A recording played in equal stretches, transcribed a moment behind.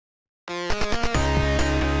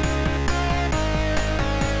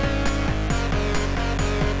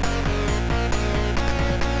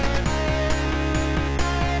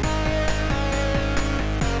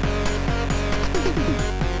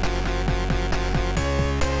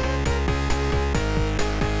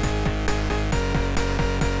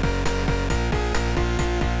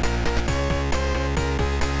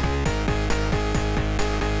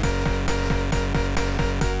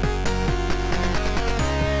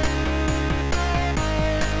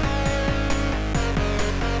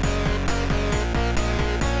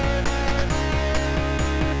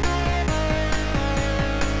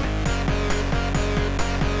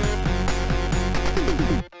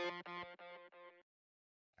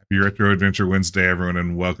Happy Retro Adventure Wednesday, everyone,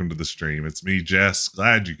 and welcome to the stream. It's me, Jess.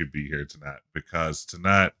 Glad you could be here tonight, because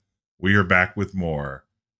tonight we are back with more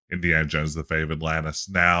Indiana Jones, the Fate of Atlantis.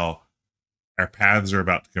 Now, our paths are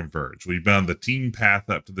about to converge. We've been on the team path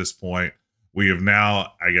up to this point. We have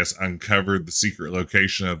now, I guess, uncovered the secret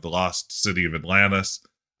location of the lost city of Atlantis.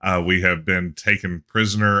 We have been taken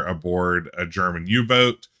prisoner aboard a German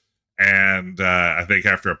U-boat. And I think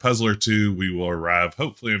after a puzzle or two, we will arrive,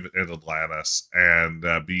 hopefully, in Atlantis and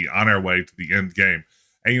be on our way to the end game.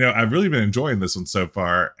 And, you know, I've really been enjoying this one so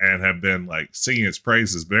far and have been, like, singing its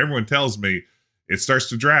praises. But everyone tells me it starts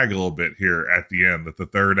to drag a little bit here at the end, that the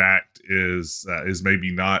third act is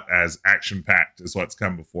maybe not as action-packed as what's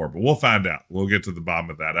come before. But we'll find out. We'll get to the bottom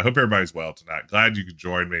of that. I hope everybody's well tonight. Glad you could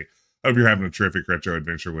join me. Hope you're having a terrific Retro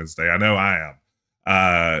Adventure Wednesday. I know I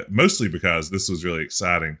am. Mostly because this was really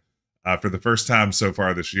exciting. For the first time so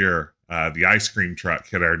far this year, the ice cream truck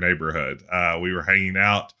hit our neighborhood. We were hanging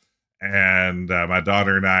out, and my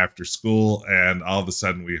daughter and I after school, and all of a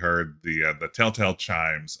sudden we heard the telltale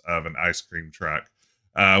chimes of an ice cream truck.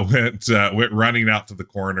 Went running out to the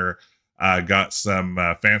corner, got some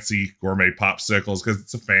fancy gourmet popsicles, because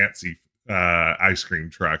it's a fancy ice cream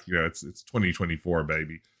truck. You know, it's 2024,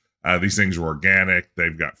 baby. These things are organic.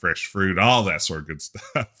 They've got fresh fruit, all that sort of good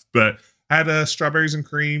stuff. But had strawberries and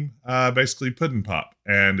cream, basically pudding pop,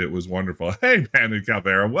 and it was wonderful. Hey, man,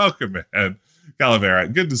 Calavera, welcome, man.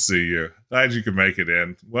 Calavera, good to see you. Glad you could make it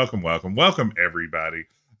in. Welcome, everybody.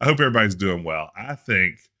 I hope everybody's doing well. I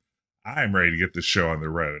think I'm ready to get this show on the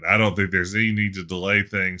road. I don't think there's any need to delay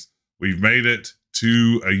things. We've made it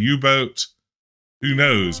to a U-boat. Who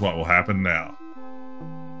knows what will happen now?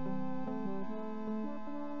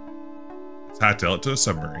 Let's hightail it to a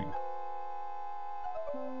submarine.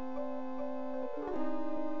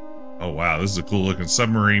 Oh, wow, this is a cool looking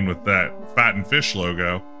submarine with that fighting fish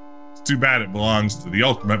logo. It's too bad it belongs to the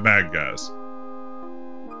ultimate bad guys.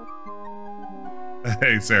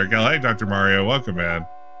 Hey, Sarah Kell. Hey, Dr. Mario. Welcome, man.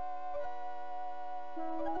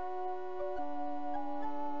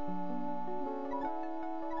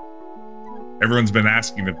 Everyone's been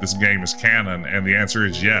asking if this game is canon, and the answer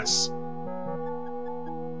is yes.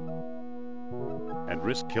 And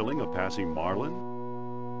risk killing a passing marlin?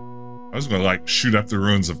 I was going to, like, shoot up the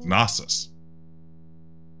ruins of Knossos.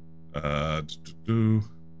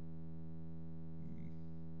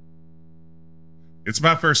 It's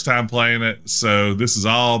my first time playing it, so this is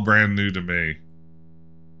all brand new to me.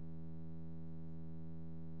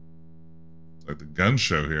 It's like the gun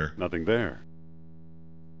show here. Nothing there.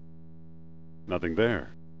 Nothing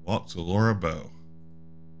there. Walk to Laura Bow.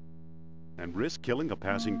 And risk killing a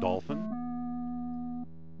passing dolphin?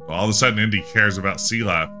 Well, all of a sudden, Indy cares about sea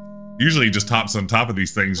life. Usually he just hops on top of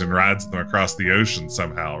these things and rides them across the ocean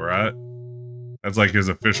somehow, right? That's like his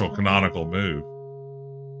official canonical move.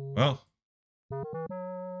 Well.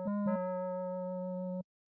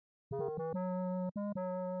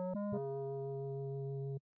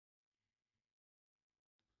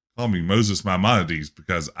 Call me Moses Maimonides,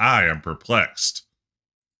 because I am perplexed.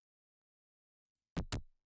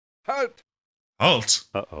 Halt! Halt!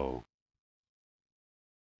 Uh-oh.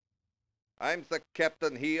 I'm the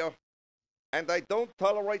captain here, and I don't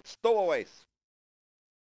tolerate stowaways.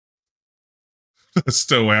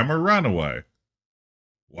 Stowaway, I'm a runaway.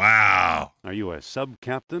 Wow. Are you a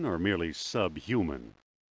sub-captain or merely subhuman?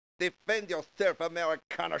 Defend yourself,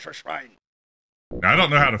 Amerikaner Schwein. Now, I don't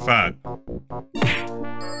know how to fight.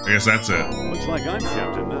 I guess that's it. Looks like I'm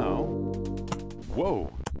captain now.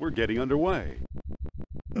 Whoa, we're getting underway.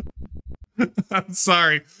 I'm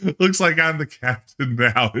sorry. Looks like I'm the captain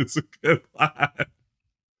now. It's a good line.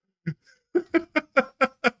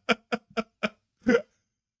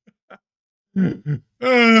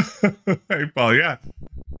 Hey, Paul. Yeah,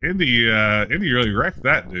 Indy really wrecked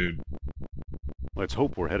that dude. Let's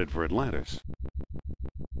hope we're headed for Atlantis.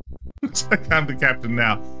 Looks like I'm the captain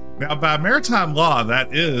now. Now, by maritime law,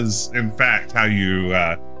 that is, in fact, how you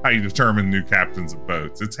determine new captains of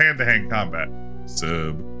boats. It's hand-to-hand combat.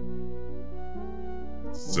 Sub.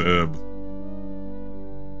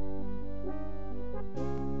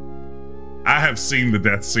 I have seen the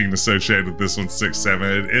death scene associated with this one,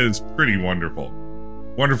 6-7. It is pretty wonderful.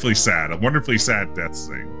 Wonderfully sad. A wonderfully sad death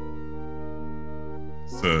scene.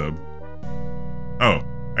 Sub. Oh,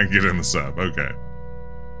 I can get in the sub. Okay.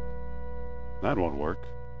 That won't work.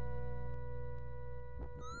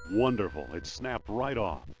 Wonderful. It snapped right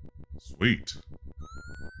off. Sweet.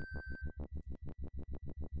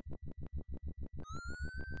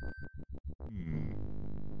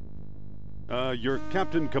 Your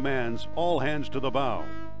captain commands all hands to the bow.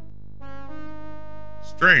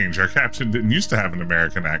 Strange, our captain didn't used to have an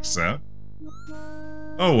American accent.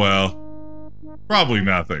 Oh well. Probably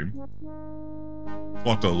nothing.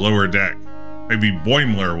 Walk to the lower deck. Maybe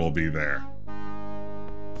Boimler will be there.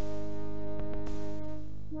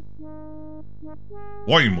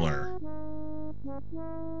 Boimler.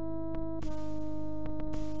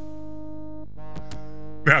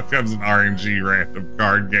 Now comes an RNG random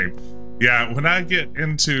card game. Yeah, when I get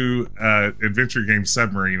into adventure game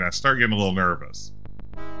Submarine, I start getting a little nervous.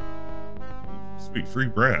 Sweet free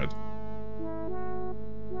bread.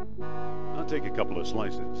 I'll take a couple of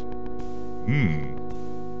slices.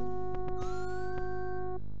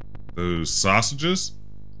 Those sausages?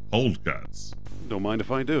 Cold cuts. Don't mind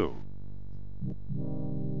if I do.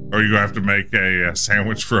 Are you gonna have to make a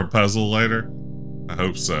sandwich for a puzzle later? I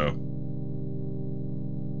hope so.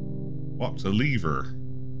 Walk to lever.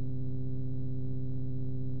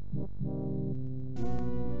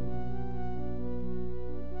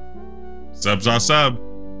 Subs on sub.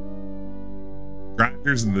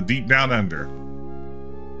 Grinders in the deep down under.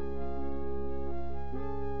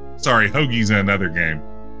 Sorry, Hoagie's in another game.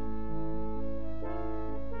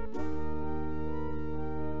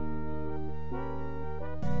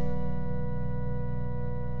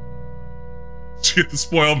 Did you get the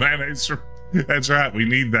spoiled mayonnaise from... That's right, we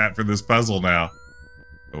need that for this puzzle now.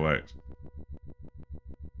 Oh, wait.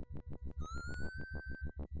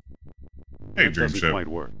 Hey, That doesn't Dreamship. quite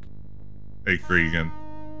work. Hey, Cregan.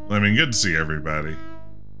 I mean, good to see everybody.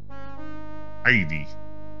 Heidi.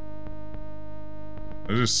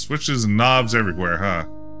 There's just switches and knobs everywhere, huh?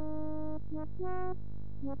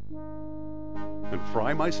 And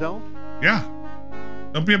fry myself? Yeah.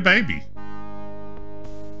 Don't be a baby.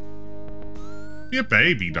 Be a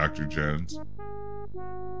baby, Dr. Jones.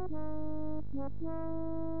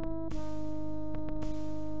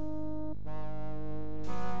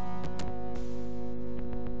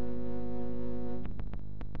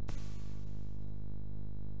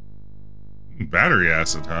 Battery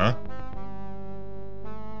acid, huh?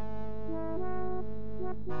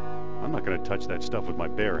 I'm not going to touch that stuff with my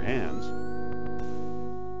bare hands.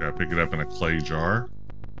 Gotta pick it up in a clay jar.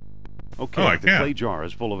 Okay, Oh, I the can. clay jar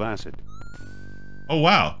is full of acid. Oh,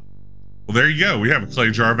 wow. Well, there you go. We have a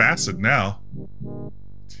clay jar of acid now. Do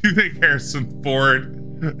you think Harrison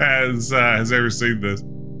Ford has ever seen this?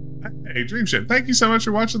 Hey, Dreamship, thank you so much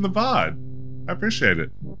for watching the VOD. I appreciate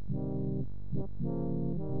it.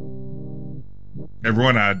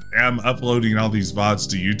 Everyone, I am uploading all these VODs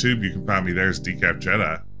to YouTube. You can find me there as Decaf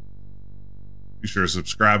Jedi. Be sure to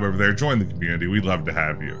subscribe over there. Join the community. We'd love to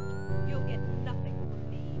have you. You'll get nothing from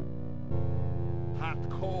me. Hot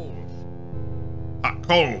coals. Hot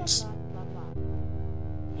coals.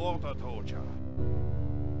 Water torture.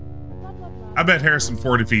 I bet Harrison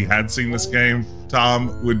Ford, if he had seen this game,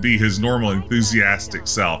 Tom, would be his normal enthusiastic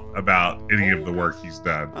self about any of the work he's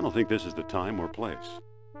done. I don't think this is the time or place.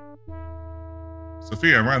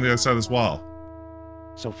 Sophia, I'm right on the other side of this wall.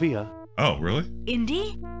 Sophia? Oh, really?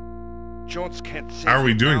 Indy? Jones can't say How are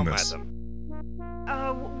we it doing now, this?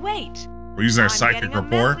 madam. Wait. We're using our I'm psychic getting a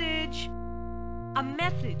rapport? message. A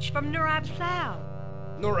message from Nurab Sal,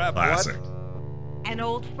 Norab Classic. what? an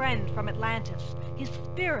old friend from Atlantis. His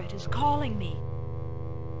spirit is calling me.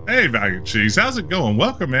 Hey, Valiant Cheese, how's it going?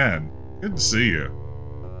 Welcome in. Good to see you.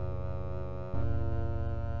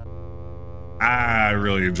 I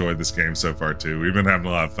really enjoyed this game so far, too. We've been having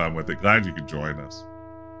a lot of fun with it. Glad you could join us.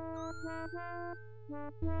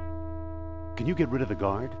 Can you get rid of the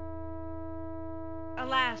guard?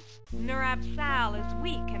 Alas, Nurab Sal is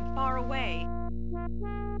weak and far away.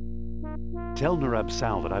 Tell Nurab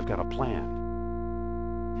Sal that I've got a plan.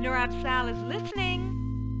 Nurab Sal is listening.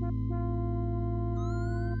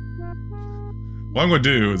 What I'm going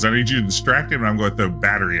to do is I need you to distract him, and I'm going to throw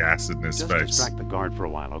battery acid in his Just face. distract the guard for a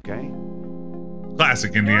while, okay?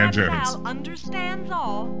 Classic Indiana Nurab Jones. Sal understands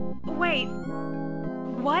all. Wait.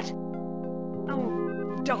 What?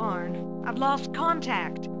 Oh, darn. I've lost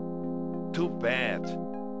contact. Too bad.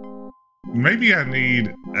 Maybe I need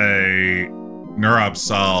a Nurab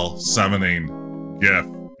Sal summoning GIF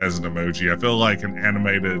as an emoji. I feel like an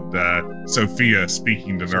animated Sophia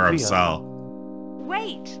speaking to Nurab Sophia. Sal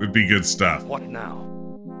Wait. would be good stuff. What now?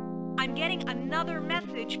 I'm getting another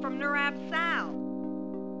message from Nurab Sal.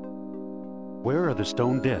 Where are the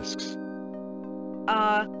stone discs?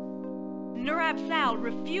 Nurab Sal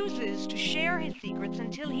refuses to share his secrets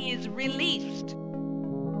until he is released.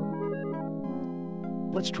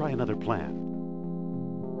 Let's try another plan.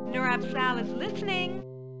 Nurab Sal is listening.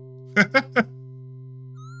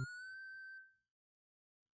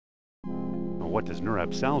 What does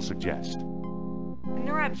Nurab Sal suggest?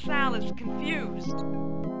 Nurab Sal is confused.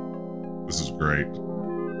 This is great.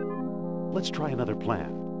 Let's try another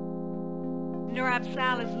plan.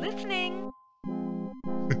 Nurab-Sal is listening.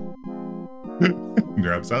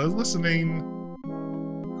 Nurab-Sal is listening.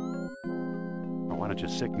 Or why don't you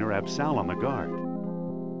sick Nurab-Sal on the guard?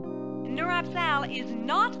 Nurab-Sal is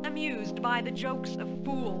not amused by the jokes of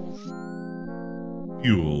fools.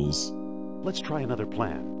 Fuels. Let's try another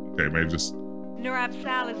plan. Okay, maybe just...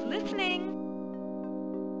 Nurab-Sal is listening.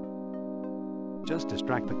 Just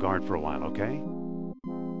distract the guard for a while, okay?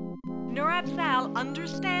 Nurab-Sal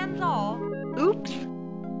understands all. Oops.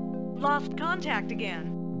 Lost contact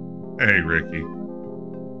again. Hey, Ricky.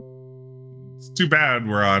 It's too bad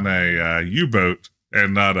we're on a U-boat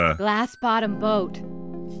and not a... Glass bottom boat.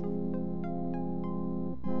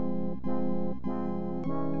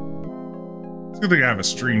 It's a good thing I have a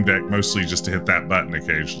stream deck mostly just to hit that button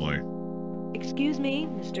occasionally. Excuse me,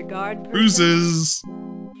 Mr. Guard. Cruises!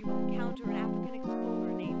 You will encounter an African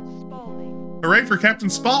explorer named Spaulding. Hooray for Captain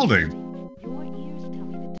Spaulding! Your ears tell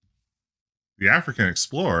me that The African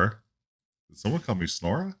Explorer? Did someone call me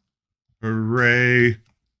Snora? Hooray!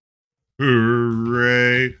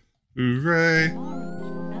 Hooray! Hooray! tomorrow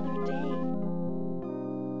is another day.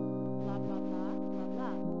 Blah, blah, blah, blah,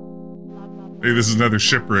 blah. Blah, blah, blah. Maybe this is another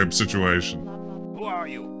ship rib situation. Blah, blah, blah. Who are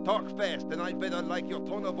you? Talk fast, and I better like your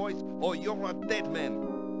tone of voice, or you're a dead man.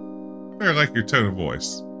 I like your tone of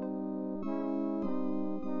voice.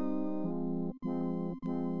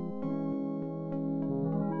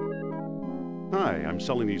 Hi, I'm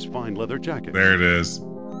selling these fine leather jackets. There it is.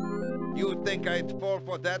 You think I'd fall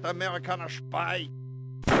for that Americana spy?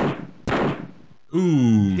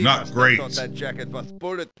 Ooh, He not must have great. thought that jacket was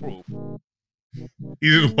bulletproof. He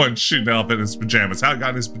didn't want shooting off in his pajamas. How it got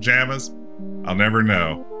in his pajamas? I'll never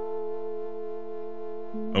know.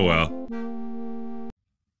 Oh well.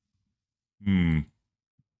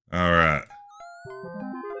 Alright.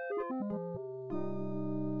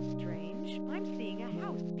 Strange. I'm seeing a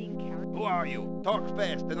house being carried. Who are you? Talk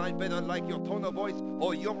fast, and I better like your tone of voice,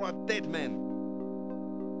 or you're a dead man.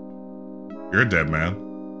 You're a dead man.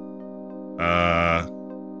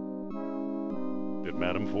 Did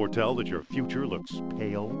Madame foretell that your future looks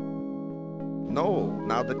pale? No,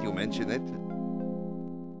 now that you mention it.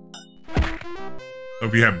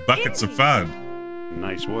 Hope you have buckets of fun.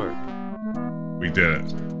 Nice work. We did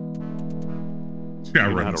it. Yeah, I You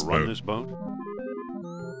know run how this to run boat. this boat?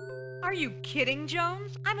 Are you kidding,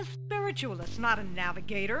 Jones? I'm a spiritualist, not a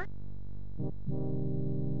navigator.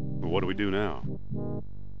 What do we do now?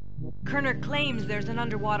 Kerner claims there's an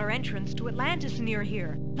underwater entrance to Atlantis near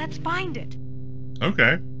here. Let's find it.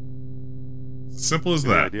 Okay. Simple as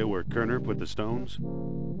Any that. idea where Kerner put the stones?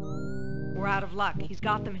 We're out of luck. He's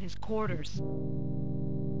got them in his quarters.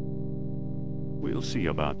 We'll see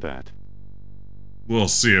about that. We'll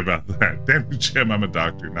see about that. Damn you, Jim, I'm a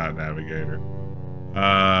doctor, not a navigator.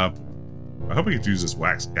 I hope we could use this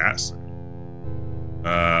wax gas.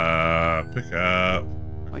 Pick up.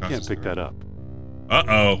 I can't pick that up.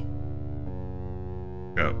 Uh-oh.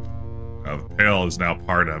 Yep. Now the pail is now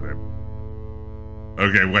part of him.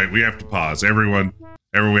 Okay, wait, we have to pause. Everyone,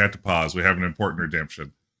 we have to pause. We have an important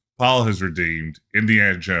redemption. Paul has redeemed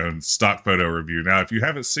Indiana Jones stock photo review. Now, if you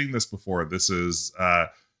haven't seen this before, this is a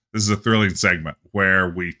thrilling segment where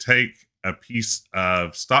we take a piece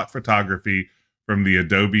of stock photography from the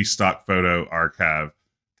Adobe Stock Photo Archive,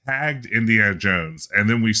 tagged Indiana Jones, and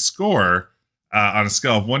then we score on a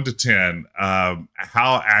scale of 1 to 10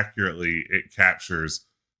 how accurately it captures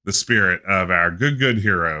the spirit of our good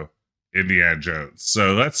hero, Indiana Jones.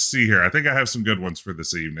 So let's see here. I think I have some good ones for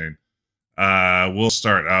this evening. We'll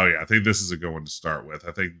start. Oh yeah, I think this is a good one to start with.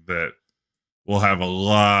 I think that we'll have a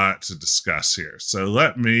lot to discuss here. So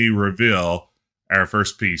let me reveal our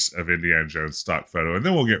first piece of Indiana Jones stock photo, and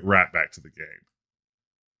then we'll get right back to the game.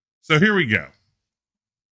 So here we go.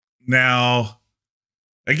 Now,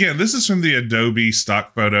 again, this is from the Adobe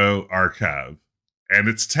Stock Photo Archive, and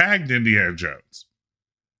it's tagged Indiana Jones.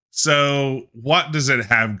 So what does it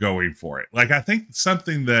have going for it? Like, I think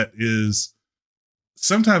something that is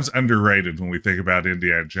sometimes underrated when we think about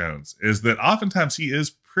Indiana Jones is that oftentimes he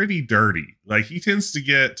is pretty dirty. Like, he tends to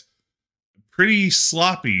get pretty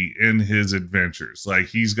sloppy in his adventures. Like,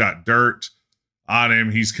 he's got dirt on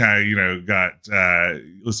him. He's kind of, got,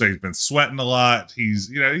 let's say he's been sweating a lot.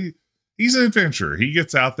 He's, he's an adventurer. He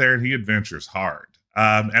gets out there and he adventures hard.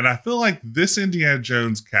 And I feel like this Indiana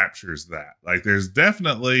Jones captures that. Like, there's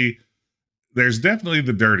definitely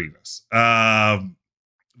the dirtiness.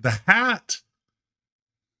 The hat,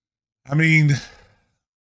 I mean,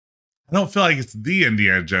 I don't feel like it's the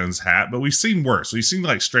Indiana Jones hat, but we've seen worse. We've seen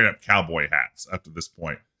like straight up cowboy hats up to this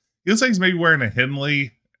point. He looks like he's maybe wearing a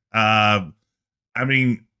Henley. I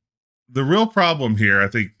mean, the real problem here, I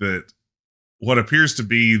think that what appears to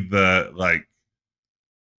be the like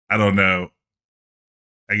I don't know.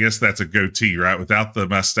 I guess that's a goatee, right? Without the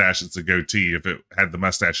mustache, it's a goatee. If it had the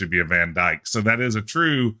mustache, it'd be a Van Dyke. So that is a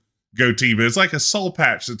true goatee, but it's like a soul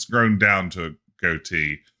patch that's grown down to a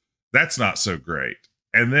goatee. That's not so great.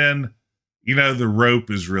 And then, you know, the rope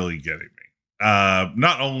is really getting me.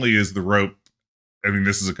 Not only is the rope, I mean,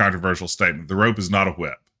 this is a controversial statement. The rope is not a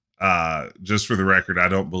whip. Just for the record, I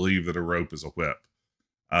don't believe that a rope is a whip.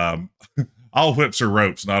 All whips are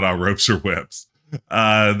ropes, not all ropes are whips.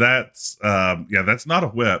 That's not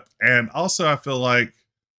a whip. And also I feel like,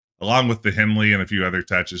 along with the Henley and a few other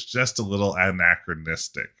touches, just a little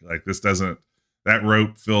anachronistic. Like that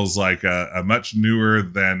rope feels like a much newer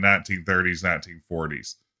than 1930s,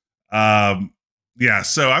 1940s.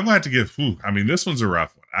 So I'm going to have to give, this one's a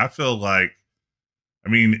rough one. I feel like,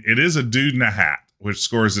 it is a dude in a hat, which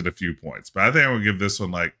scores it a few points, but I think I'm going to give this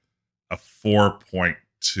one like a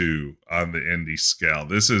 4.2 on the Indy scale.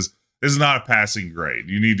 This is not a passing grade.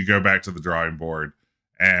 You need to go back to the drawing board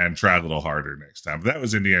and try a little harder next time. But that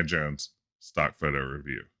was Indiana Jones stock photo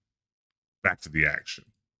review. Back to the action.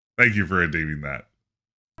 Thank you for redeeming that.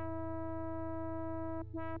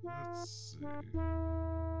 Let's see.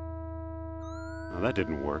 Now that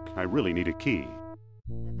didn't work. I really need a key.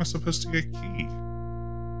 Where am I supposed to get a key?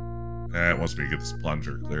 It wants me to get this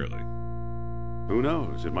plunger, clearly. Who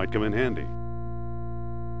knows? It might come in handy.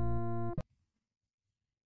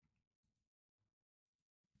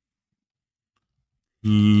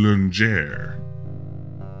 Plunger.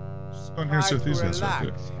 Just go in here, so these guys are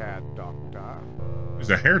good. Herr Doctor. He's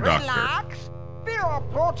a hair doctor. Relax. We are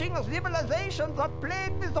approaching a civilization that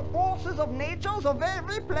played with the forces of nature the way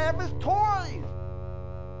we play with toys.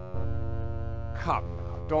 Come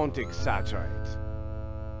now, don't exaggerate.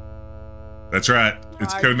 That's right.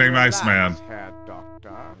 It's codename Iceman. Herr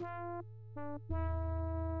Doctor.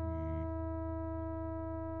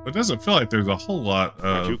 It doesn't feel like there's a whole lot of...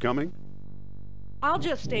 Aren't you coming? I'll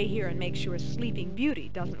just stay here and make sure Sleeping Beauty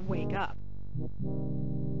doesn't wake up.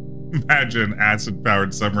 Imagine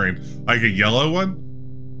acid-powered submarine. Like a yellow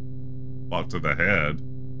one? Walk to the head.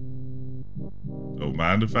 Don't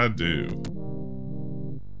mind if I do.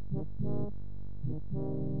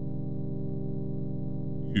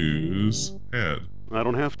 Use head. I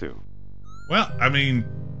don't have to. Well,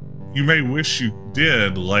 you may wish you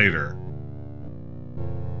did later.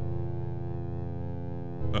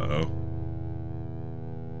 Uh-oh.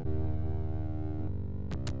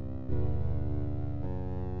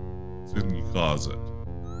 What's in your closet?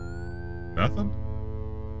 Nothing?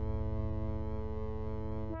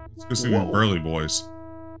 Let's go see the burly boys.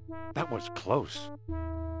 That was close.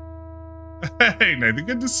 Hey, Nathan,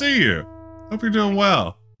 good to see you. Hope you're doing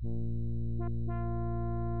well.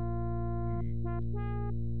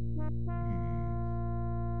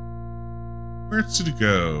 Where should it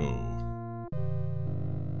go?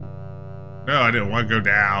 No, I didn't want to go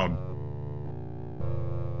down.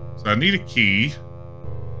 So I need a key.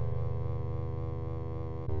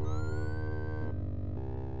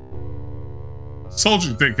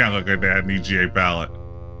 Soldier did kind of look like they had an EGA palette.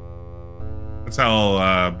 That's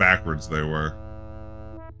how backwards they were.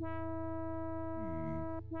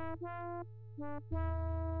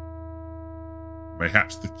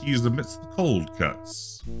 Perhaps the keys amidst the cold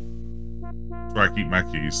cuts. That's where I keep my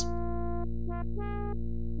keys.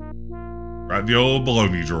 Right, the old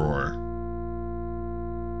bologna drawer.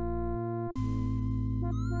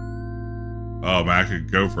 Oh man, I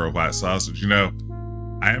could go for a white sausage. You know,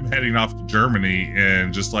 I am heading off to Germany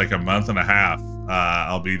in just like a month and a half.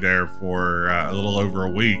 I'll be there for a little over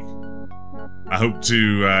a week. I hope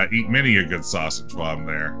to eat many a good sausage while I'm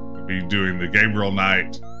there. I'll be doing the Gabriel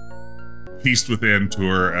Knight Feast Within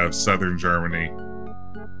tour of southern Germany.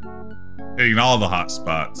 Hitting all the hot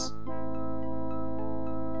spots.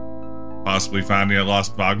 Possibly finding a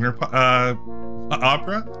lost Wagner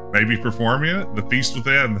opera. Maybe performing it. The Feast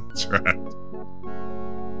Within. That's right.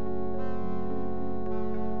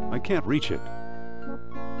 I can't reach it.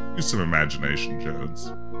 Use some imagination,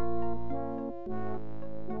 Jones.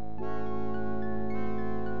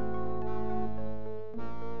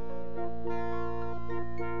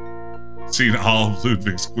 Seen all of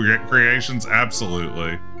Ludwig's creations?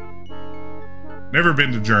 Absolutely. Never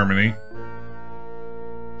been to Germany.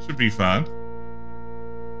 Should be fun.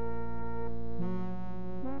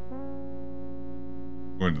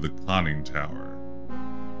 Going to the conning tower.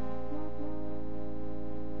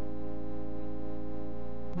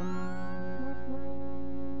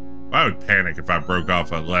 I would panic if I broke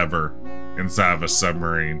off a lever inside of a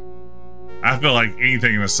submarine. I feel like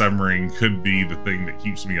anything in a submarine could be the thing that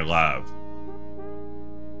keeps me alive.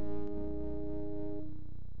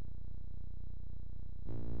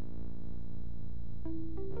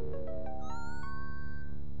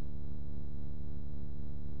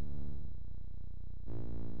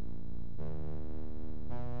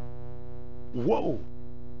 Whoa!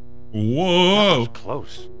 Whoa! That was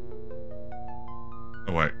close.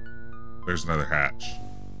 Oh, wait. There's another hatch.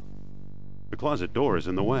 The closet door is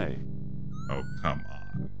in the way. Oh, come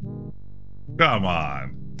on. Come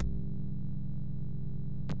on.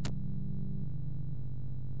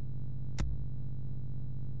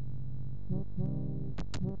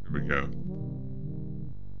 Here we go.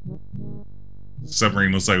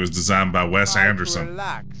 Submarine looks like it was designed by Wes Anderson.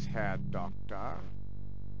 Relax, Herr Doctor.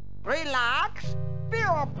 Relax? We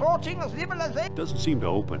are approaching a civilization. Doesn't seem to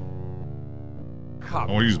open. Come,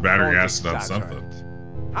 I want to use battery don't acid on exaggerate.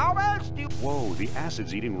 something. How else do you... Whoa, the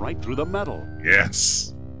acid's eating right through the metal.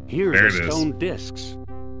 Yes. Here There are it the is. stone discs.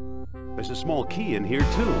 There's a small key in here,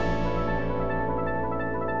 too.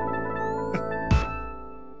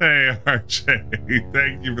 Hey, RJ.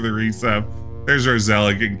 Thank you for the resub. There's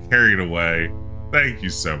Rosella getting carried away. Thank you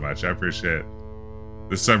so much. I appreciate it.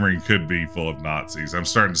 The submarine could be full of Nazis. I'm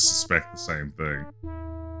starting to suspect the same thing.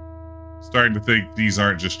 Starting to think these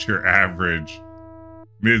aren't just your average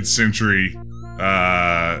mid-century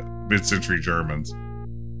Germans.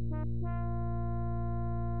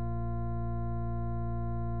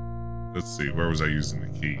 Let's see, where was I using the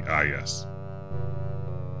key? Ah, yes.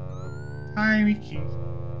 Tiny key.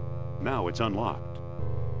 Now it's unlocked.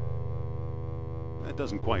 That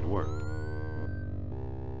doesn't quite work.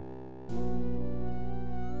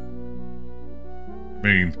 I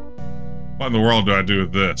mean, what in the world do I do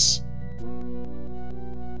with this?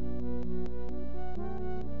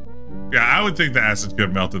 Yeah, I would think the acid could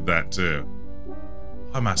have melted that too.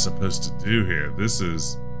 What am I supposed to do here? This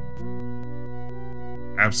is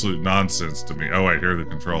absolute nonsense to me. Oh wait, here are the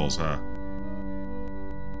controls, huh?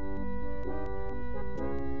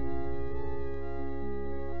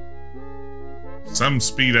 Some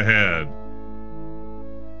speed ahead.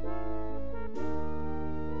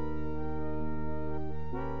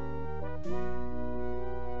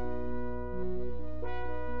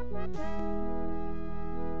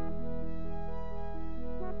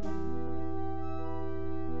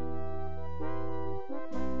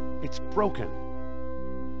 It's broken.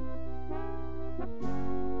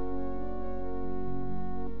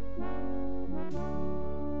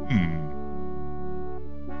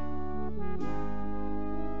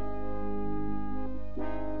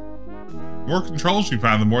 More controls you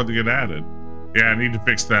find, the more they get added. Yeah, I need to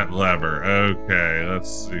fix that lever. Okay, let's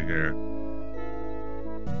see here.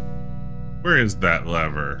 Where is that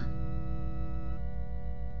lever?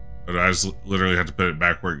 But I just literally have to put it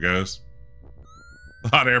back where it goes. The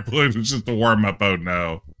hot air balloon was just a warm up. Oh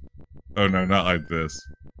no. Oh no, not like this.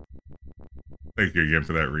 Thank you again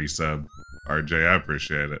for that resub, RJ. I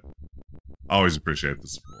appreciate it. Always appreciate the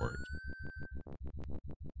support.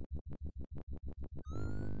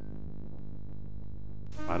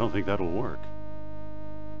 I don't think that'll work.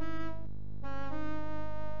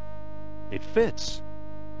 It fits.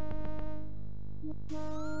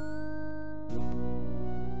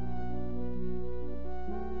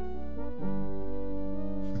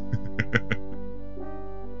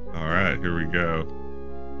 All right, here we go.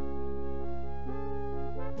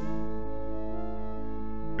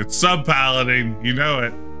 It's sub-piloting, you know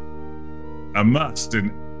it. A must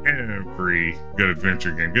in every good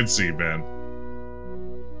adventure game. Good to see you, Ben.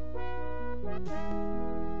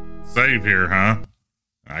 Save here, huh?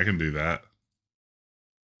 I can do that.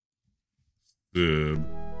 Code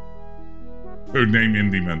name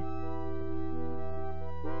Indyman.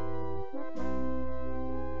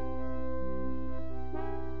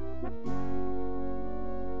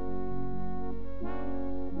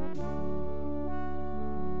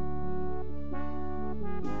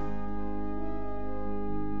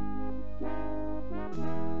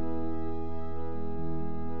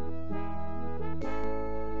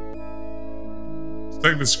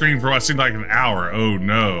 Stuck the screen for what seemed like an hour. Oh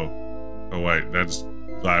no. Oh wait, that just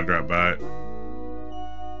glided right by it.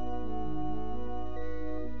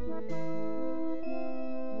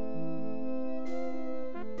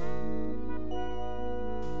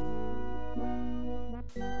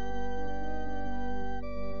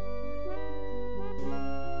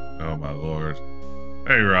 Oh my lord.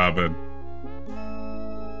 Hey Robin.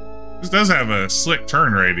 This does have a slick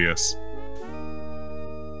turn radius.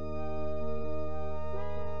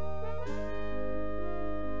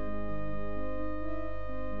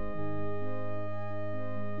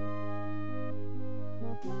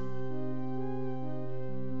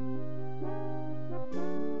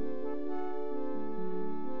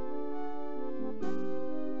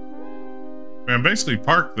 I'm basically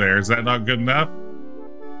parked there. Is that not good enough?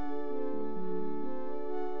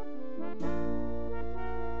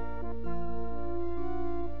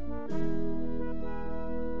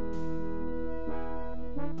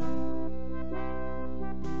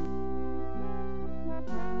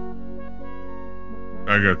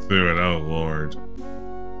 I go through it. Oh, Lord.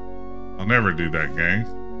 I'll never do that, gang.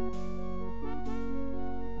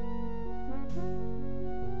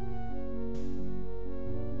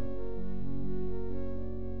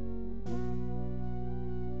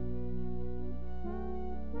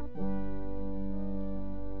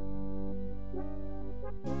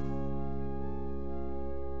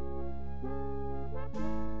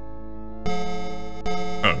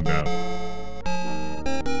 Oh, no.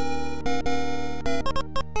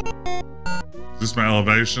 Is this my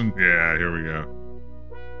elevation? Yeah, here we go.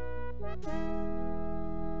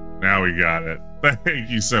 Now we got it. Thank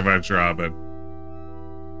you so much, Robin.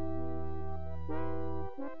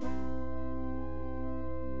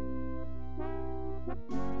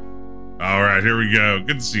 All right, here we go.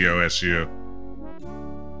 Good to see you, OSU.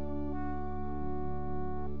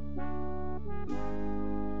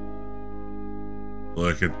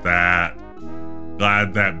 Look at that.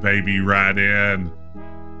 Glide that baby right in.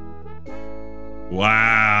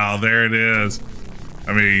 Wow, there it is.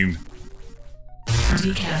 I mean...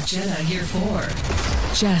 Decaf Jedi Gear 4.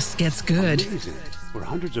 Jess gets good. Amazing. We're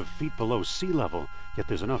hundreds of feet below sea level, yet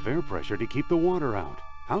there's enough air pressure to keep the water out.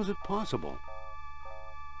 How's it possible?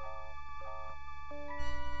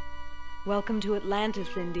 Welcome to Atlantis,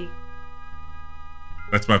 Indy.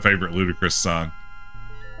 That's my favorite Ludacris song.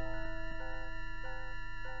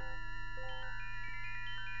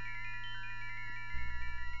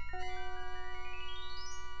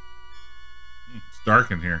 It's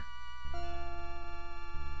dark in here.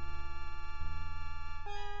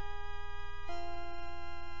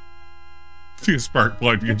 See a spark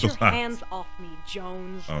plug to get Get the your lights. hands off me,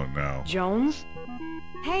 Jones. Oh no. Jones?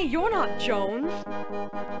 Hey, you're not Jones.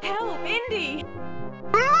 Help, Indy!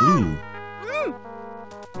 Ooh.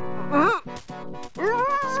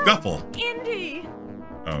 Scuffle. Indy!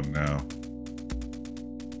 Oh no.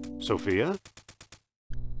 Sophia?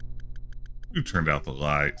 Who turned out the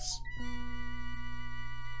lights?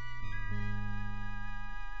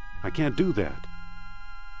 I can't do that.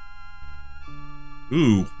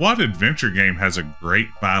 Ooh, what adventure game has a great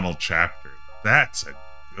final chapter? That's a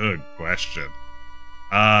good question.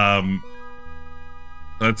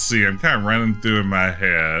 Let's see. I'm kind of running through in my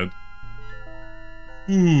head.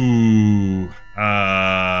 Ooh,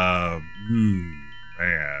 man.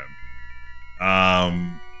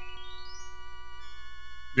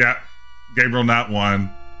 Yeah, Gabriel Not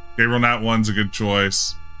One. Gabriel Not One's a good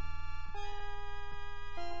choice.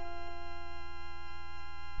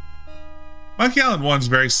 Monkey Island 1's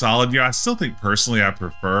very solid. Yeah, I still think personally I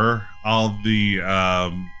prefer all the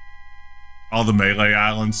Melee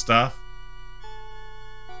Island stuff.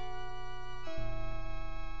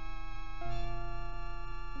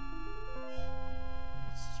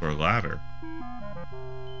 It's for a ladder.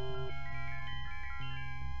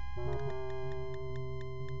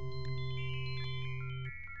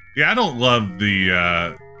 Yeah, I don't love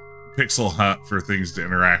the pixel hunt for things to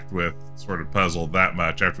interact with sort of puzzle that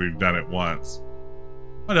much after we've done it once.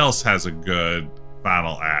 What else has a good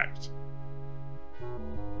final act?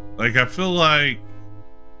 Like, I feel like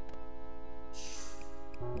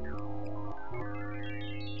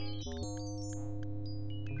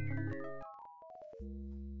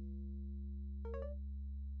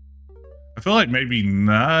maybe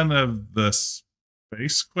none of the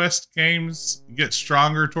Space Quest games get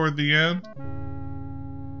stronger toward the end.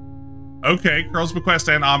 Okay, Curl's Bequest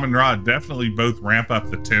and Amon Ra definitely both ramp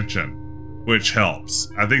up the tension, which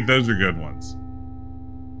helps. I think those are good ones.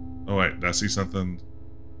 Oh wait, did I see something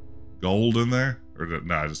gold in there? Or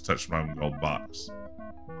no, I just touched my gold box.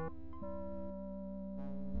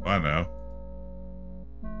 Oh, I know.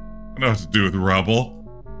 I know what to do with rubble.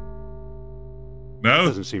 No?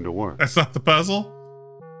 Doesn't seem to work. That's not the puzzle?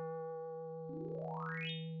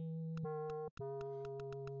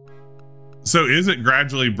 So is it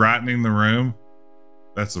gradually brightening the room?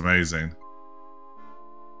 That's amazing.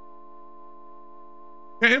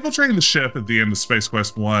 Yeah, infiltrating the ship at the end of Space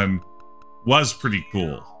Quest 1 was pretty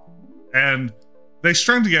cool. And they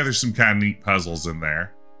strung together some kind of neat puzzles in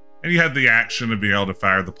there. And you had the action of being able to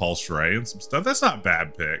fire the pulse ray and some stuff. That's not a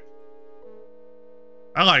bad pick.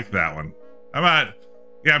 I like that one. Yeah,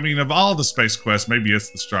 I mean, of all the Space Quests, maybe it's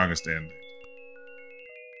the strongest ending.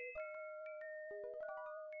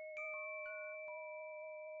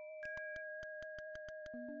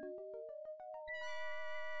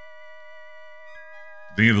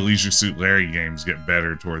 Any of the Leisure Suit Larry games get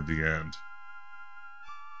better toward the end.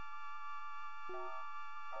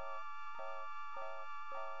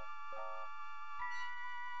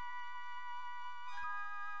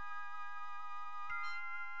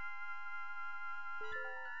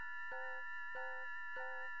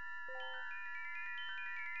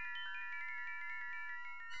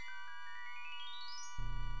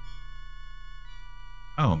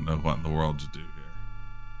 I don't know what in the world to do here.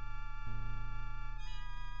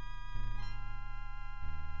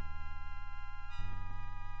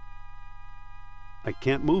 I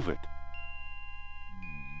can't move it.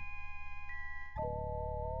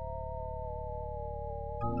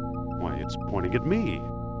 Why, it's pointing at me.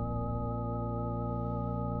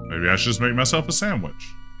 Maybe I should just make myself a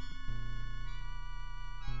sandwich.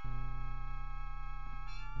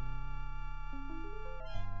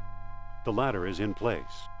 The ladder is in place.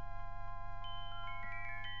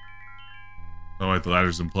 Oh, wait, the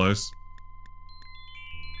ladder's in place?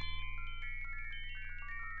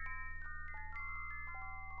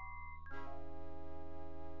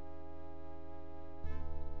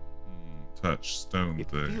 Touch stone It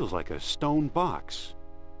thing. feels like a stone box.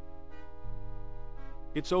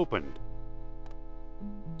 It's opened.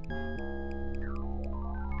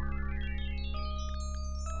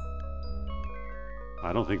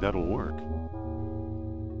 I don't think that'll work.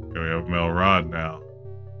 Okay, we have a metal rod now.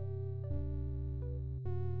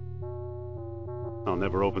 I'll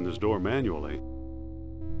never open this door manually.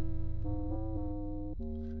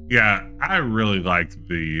 Yeah, I really like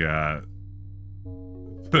the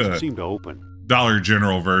Doesn't seem to open. Dollar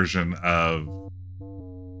General version of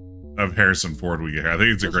Harrison Ford we get here. I think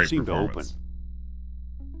it's a Doesn't great seem to performance.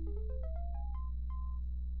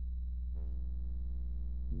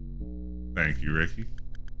 Thank you, Ricky.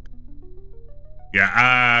 Yeah,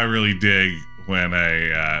 I really dig when when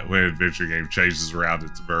an adventure game changes around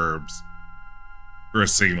its verbs for a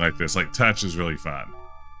scene like this. Like, touch is really fun.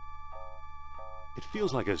 It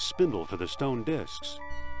feels like a spindle for the stone discs.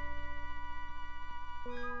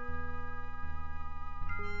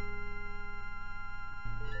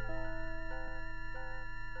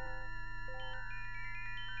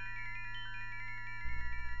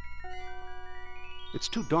 It's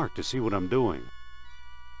too dark to see what I'm doing.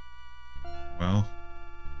 Well,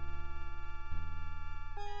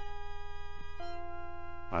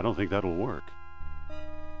 I don't think that'll work.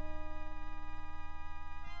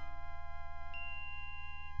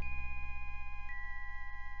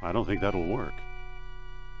 I don't think that'll work.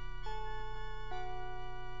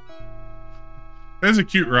 there's a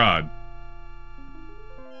cute rod.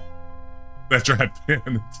 That's right,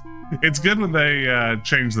 Ben. It's good when they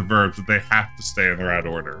change the verbs, but they have to stay in the right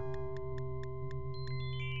order.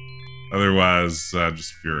 Otherwise,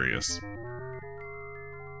 just furious.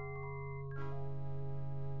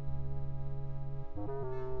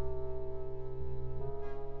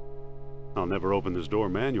 I'll never open this door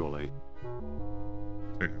manually.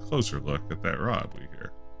 Take a closer look at that rod we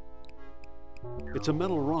hear. It's a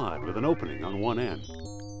metal rod with an opening on one end.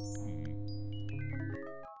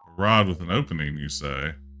 A rod with an opening, you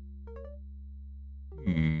say?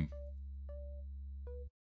 Hmm.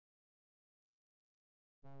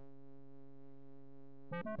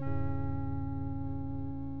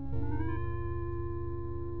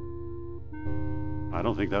 I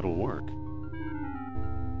don't think that'll work.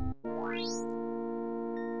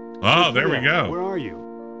 Oh, there we Sophia, go. Where are you?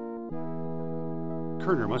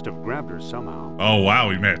 Kerner must have grabbed her somehow. Oh, wow,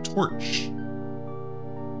 we made a torch.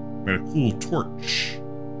 Made a cool torch.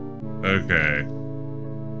 Okay.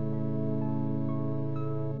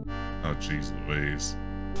 Oh, jeez Louise.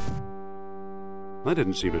 That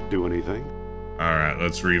didn't seem to do anything. All right,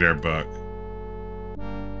 let's read our book.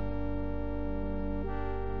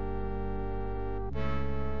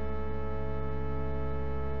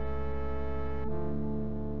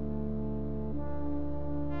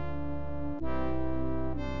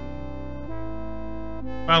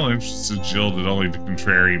 Final interest is yielded only to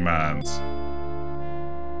contrary minds.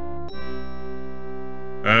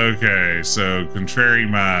 Okay, so contrary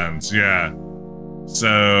minds, yeah.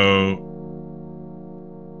 So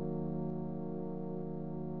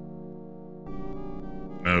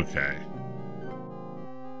okay.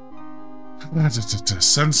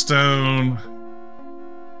 Sunstone,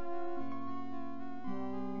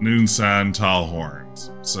 noon sun, tall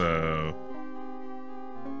horns. So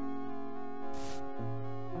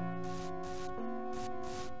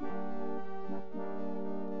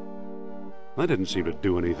That didn't seem to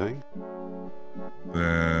do anything.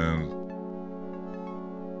 then,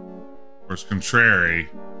 of course, contrary.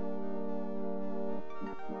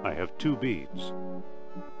 I have 2 beads.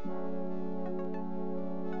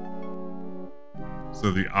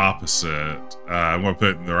 So the opposite. I'm going to put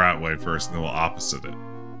it in the right way first, and then we'll opposite it.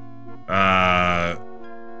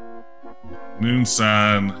 Noon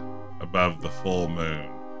sun above the full moon.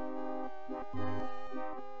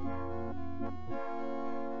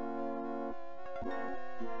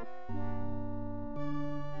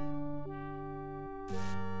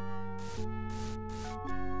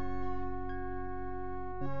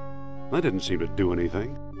 That didn't seem to do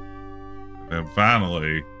anything. And then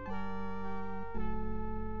finally,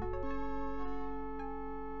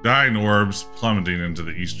 dying orbs plummeting into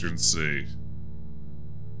the eastern sea.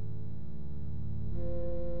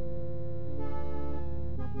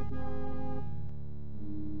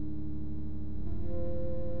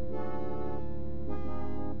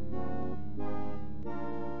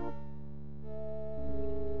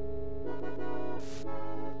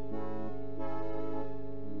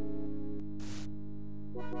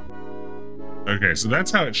 Okay, so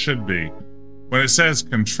that's how it should be. When it says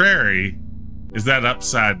contrary, is that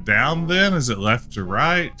upside down then? Is it left to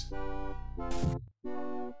right?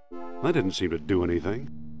 That didn't seem to do anything.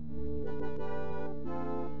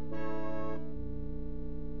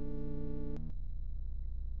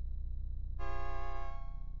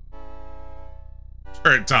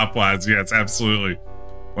 Turret topwise, yes, absolutely.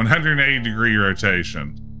 180-degree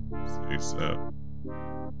rotation. Let's see, so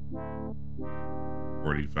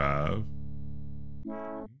 45.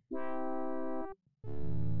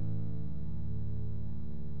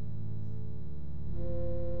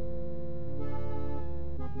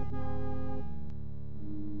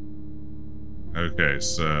 Okay,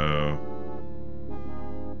 so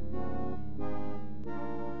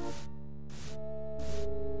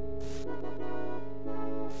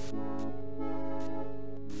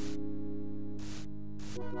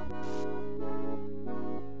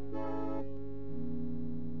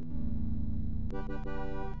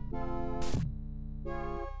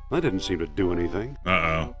That didn't seem to do anything.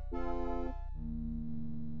 uh-oh.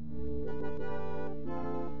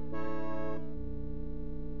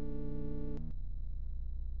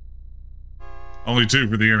 Only 2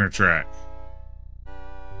 for the inner track.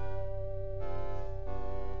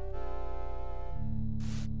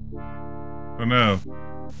 Oh no.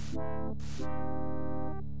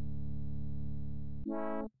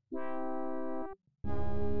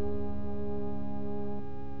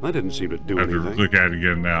 That didn't seem to do I have to anything. look at it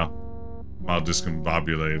again now. I'm all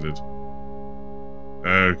discombobulated.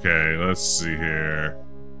 Okay, let's see here.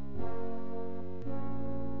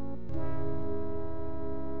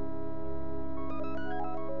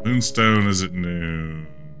 Moonstone is at noon.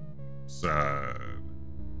 Side.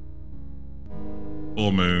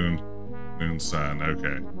 Full moon. Noon sun.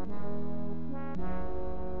 Okay.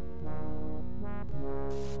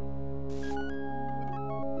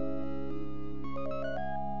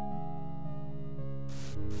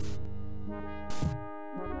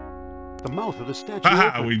 The mouth of the statue.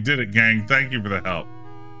 Haha, opened. we did it, gang. Thank you for the help.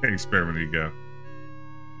 Hey, experiment you go.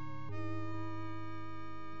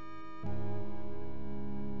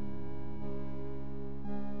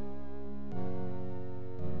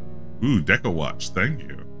 Ooh, Deco Watch. Thank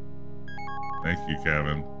you. Thank you,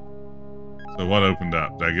 Kevin. So what opened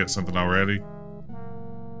up? Did I get something already?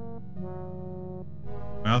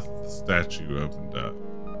 Mouth of the statue opened up.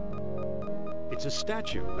 It's a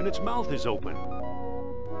statue, and its mouth is open.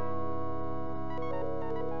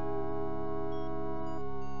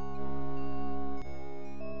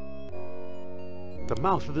 The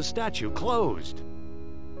mouth of the statue closed.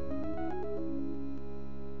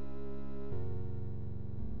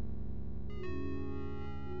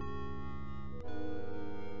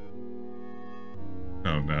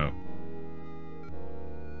 Oh no.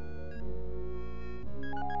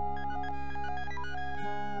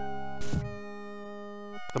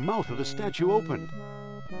 The mouth of the statue opened.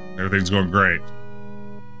 Everything's going great.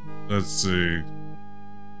 Let's see.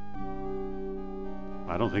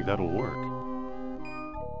 I don't think that'll work.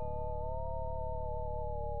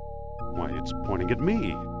 Why, it's pointing at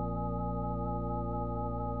me.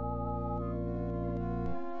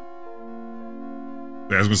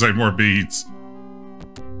 I was gonna say more beads.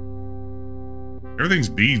 Everything's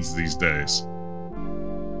beads these days.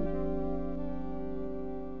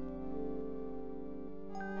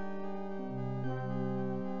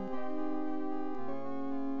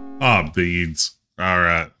 Ah, beads. All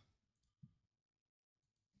right.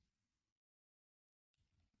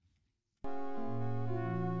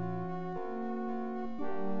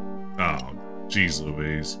 Oh, jeez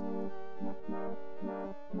Louise.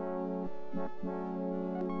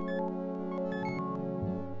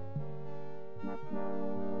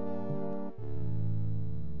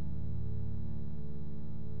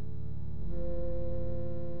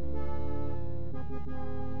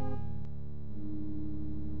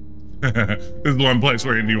 This is the one place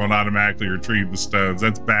where Indy won't automatically retrieve the stones.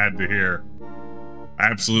 That's bad to hear. I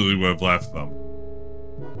absolutely would have left them.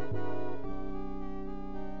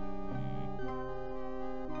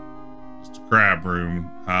 Just a crab room,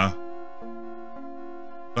 huh?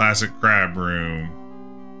 Classic crab room.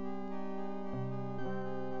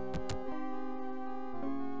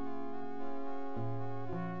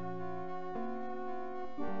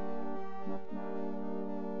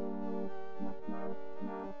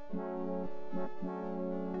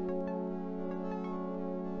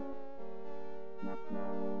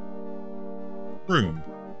 room.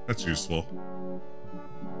 That's useful.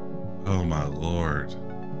 Oh my lord.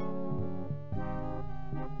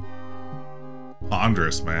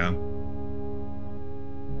 Ponderous, man.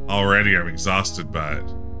 Already I'm exhausted by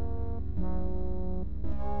it.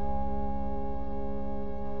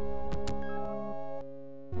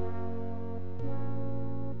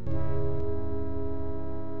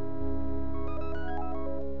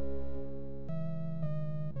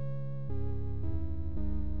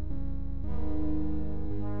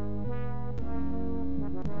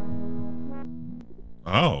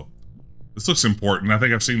 Oh, this looks important. I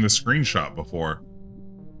think I've seen this screenshot before.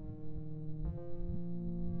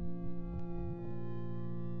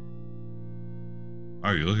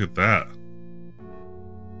 Oh, you look at that.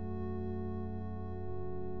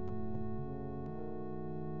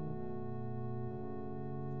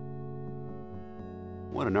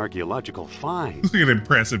 What an archaeological find. Look at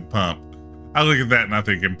impressive pump. I look at that and I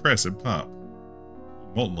think impressive pump.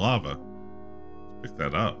 Molten lava. Pick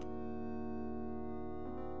that up.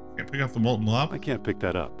 Can't pick up the molten lava? I can't pick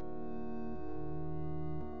that up.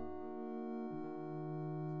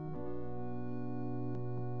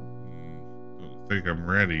 Don't think I'm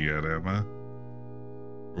ready yet, am I?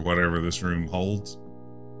 For whatever this room holds.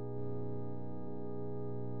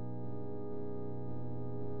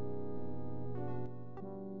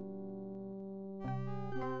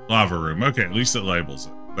 Lava room. Okay, at least it labels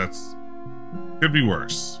it. That's... could be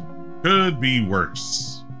worse. Could be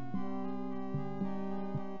worse.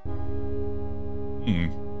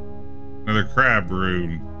 Another crab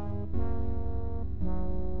room.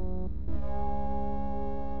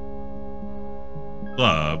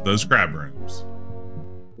 Love those crab rooms.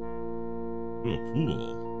 Ooh, a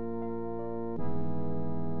pool.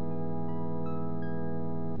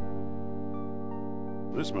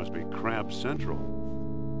 This must be Crab Central.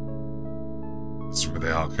 This is where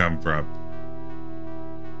they all come from.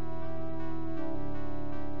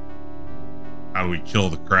 How do we kill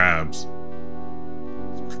the crabs?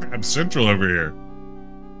 Crab Central over here.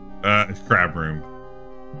 Crab room.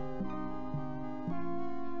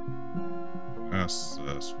 Nice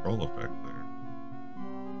scroll effect there.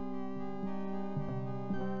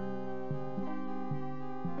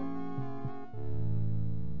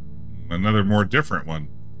 Another more different one.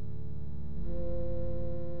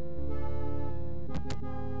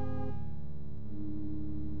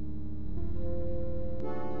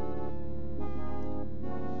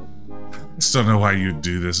 I just don't know why you'd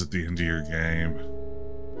do this at the end of your game.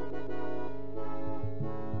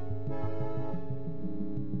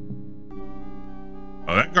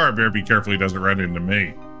 Oh, that guard better be careful he doesn't run into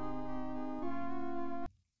me.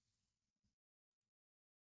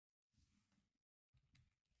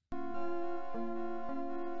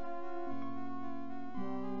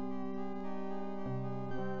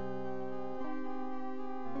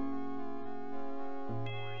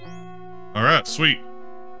 All right, sweet.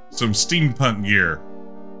 Some steampunk gear.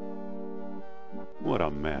 What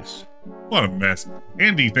a mess. What a mess.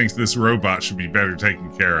 Andy thinks this robot should be better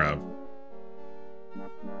taken care of.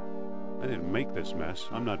 I didn't make this mess.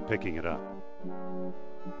 I'm not picking it up.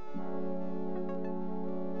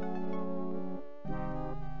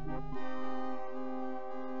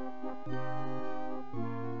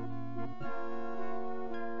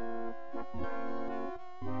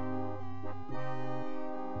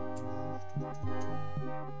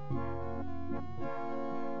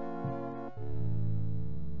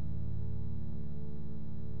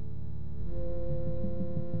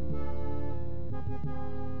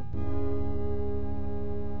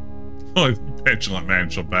 Only the petulant man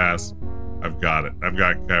shall pass. I've got it. I've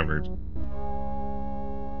got it covered.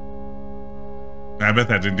 I bet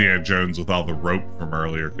that Indiana Jones with all the rope from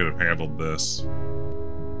earlier could have handled this.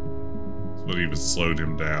 That's what even slowed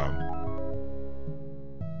him down.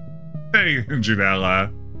 Hey, injured ally.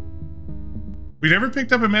 We never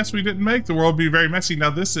picked up a mess we didn't make. The world would be very messy. Now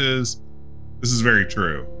this is very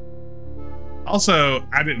true. Also,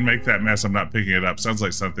 I didn't make that mess. I'm not picking it up. Sounds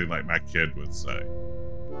like something like my kid would say.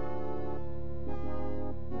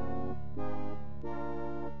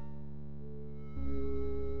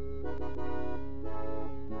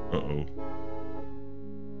 Uh-oh.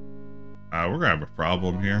 We're gonna have a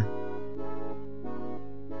problem here.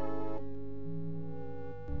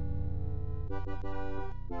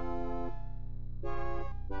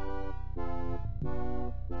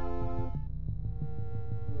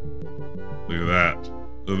 Look at that.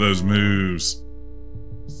 Look at those moves.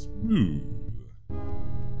 Smooth.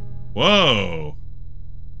 Whoa.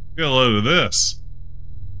 Get a load of this.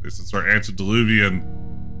 This is our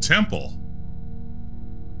antediluvian temple.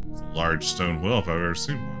 It's a large stone wheel if I've ever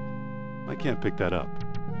seen one. I can't pick that up.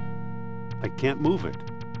 I can't move it.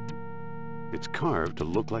 It's carved to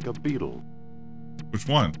look like a beetle. Which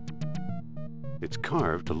one? It's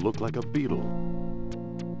carved to look like a beetle.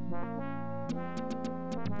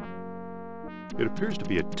 It appears to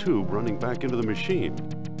be a tube running back into the machine.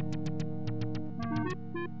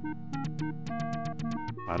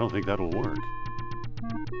 I don't think that'll work.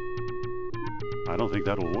 I don't think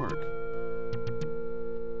that'll work.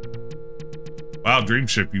 Wow,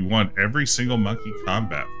 Dreamship, you won every single monkey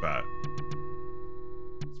combat fight.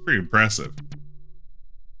 It's pretty impressive.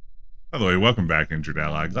 By the way, welcome back, Injured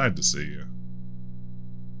Ally. Glad to see you.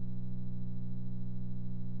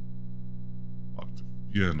 Walk to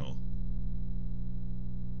funeral.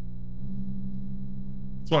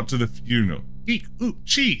 Let's walk to the funeral. Eek, ooh,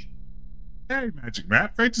 chee. Hey, Magic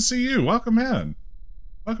Matt, great to see you. Welcome in.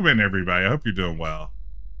 Welcome in, everybody. I hope you're doing well.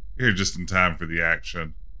 You're here just in time for the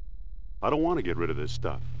action. I don't want to get rid of this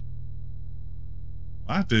stuff.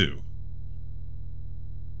 I do.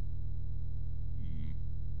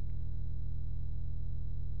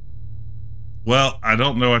 Well, I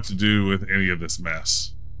don't know what to do with any of this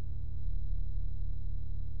mess.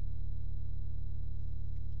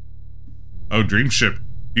 Oh, Dreamship,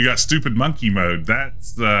 you got stupid monkey mode.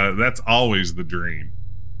 That's always the dream.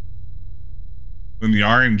 When the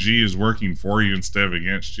RNG is working for you instead of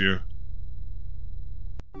against you.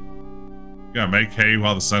 You gotta make hay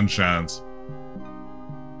while the sun shines.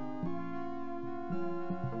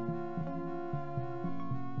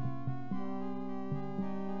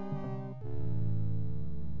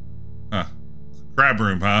 Huh. Crab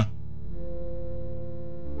room, huh?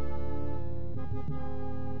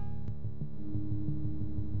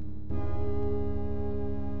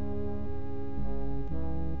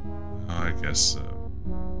 Oh, I guess so.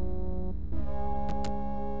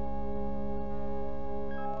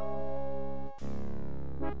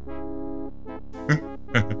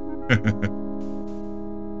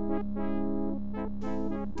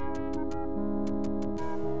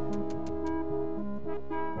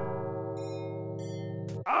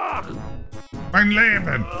 Mein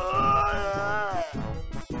Leben!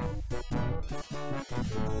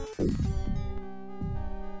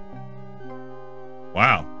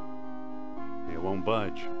 Wow. It won't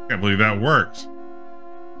budge. Can't believe that worked.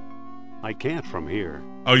 I can't from here.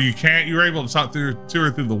 Oh, you can't? You were able to talk to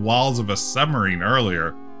her through the walls of a submarine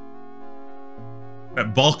earlier.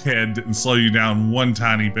 That bulkhead didn't slow you down one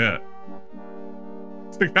tiny bit.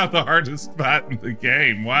 Took out the hardest spot in the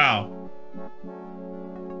game. Wow.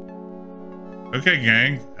 Okay,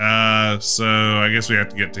 gang. So I guess we have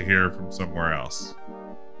to get to here from somewhere else.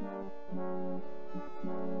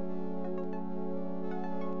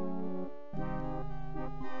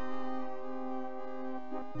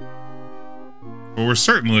 But we're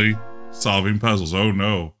certainly solving puzzles. Oh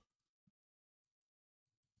no.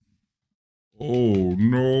 Oh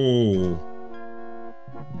no.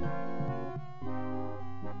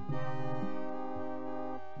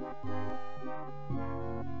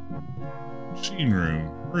 Machine room.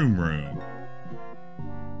 Room.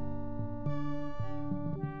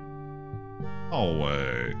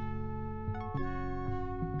 Hallway.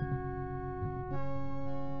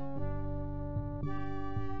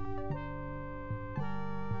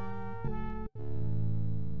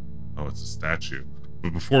 Oh, it's a statue.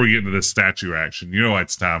 But before we get into this statue action, you know what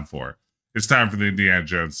it's time for? It's time for the Indiana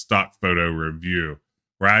Jones stock photo review,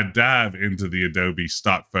 where I dive into the Adobe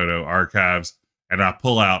stock photo archives and I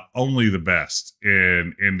pull out only the best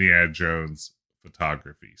in Indiana Jones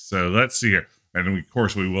photography. So let's see here. And of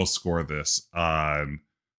course, we will score this on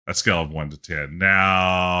a scale of 1 to 10.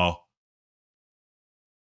 Now,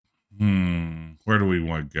 where do we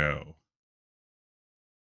want to go?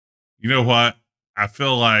 You know what? I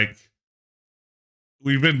feel like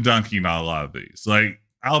we've been dunking on a lot of these. Like,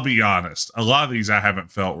 I'll be honest, a lot of these I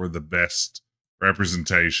haven't felt were the best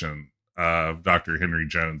representation of Dr. Henry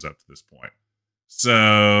Jones up to this point.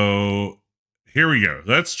 So here we go.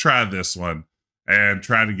 Let's try this one and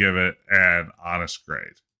try to give it an honest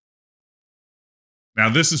grade. Now,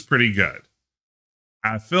 this is pretty good.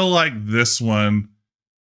 I feel like this one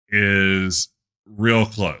is real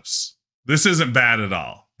close. This isn't bad at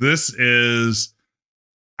all. This is,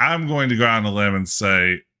 I'm going to go out on a limb and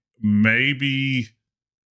say maybe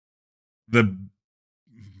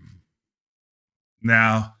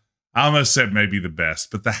now, I almost said maybe the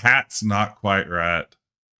best, but the hat's not quite right.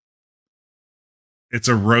 It's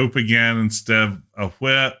a rope again instead of a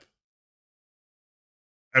whip.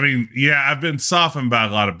 I mean, yeah, I've been softened by a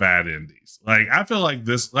lot of bad indies. Like, I feel like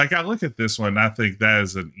this, like, I look at this one, I think that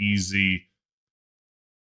is an easy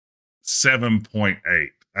 7.8.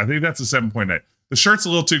 I think that's a 7.8. The shirt's a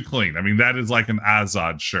little too clean. I mean, that is like an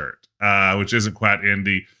Azad shirt. which isn't quite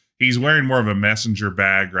Indy. He's wearing more of a messenger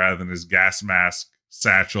bag rather than his gas mask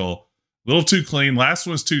satchel. A little too clean. Last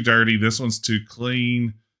one's too dirty. This one's too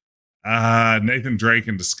clean. Nathan Drake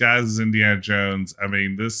in disguise as Indiana Jones. I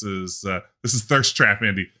mean, this is thirst trap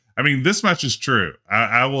Indy. I mean, this much is true.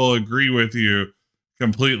 I will agree with you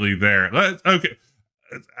completely there. Okay,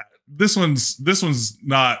 this one's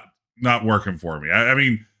not working for me. I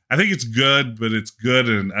mean, I think it's good, but it's good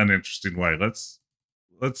in an uninteresting way. Let's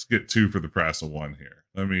get 2 for the price of 1 here.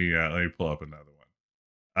 Let me pull up another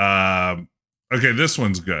one. Okay, this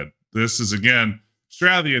one's good. This is again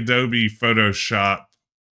straight out of the Adobe Photoshop.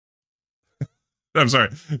 I'm sorry,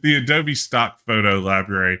 the Adobe stock photo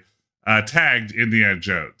library, tagged Indiana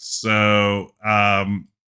Jones. So,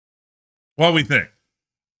 what we think?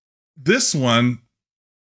 This one,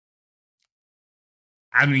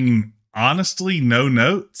 I mean, honestly, no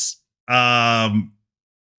notes. Yeah,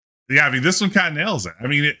 I mean, this one kind of nails it. I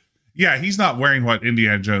mean, yeah, he's not wearing what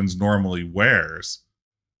Indiana Jones normally wears,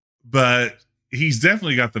 but he's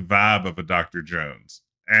definitely got the vibe of a Dr. Jones.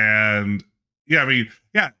 And yeah, I mean,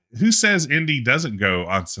 yeah, who says Indy doesn't go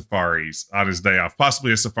on safaris on his day off?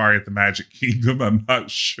 Possibly a safari at the Magic Kingdom, I'm not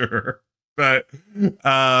sure. But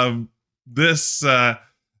this,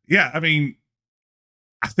 yeah, I mean,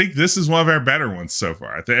 I think this is one of our better ones so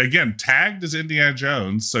far. Again, tagged as Indiana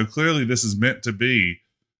Jones, so clearly this is meant to be.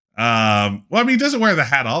 Well, I mean, he doesn't wear the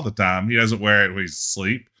hat all the time. He doesn't wear it when he's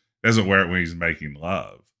asleep. He doesn't wear it when he's making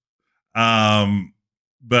love.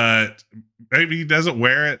 But maybe he doesn't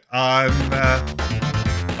wear it on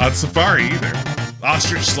safari either.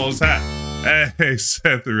 Ostrich stole his hat. Hey,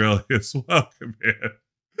 Seth Aurelius, welcome in.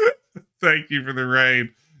 Thank you for the raid.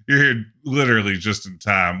 You're here literally just in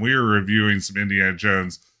time. We are reviewing some Indiana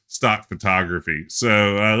Jones stock photography.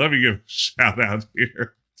 So let me give a shout out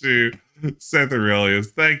here to Seth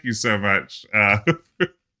Aurelius. Thank you so much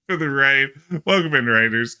for the raid. Welcome in,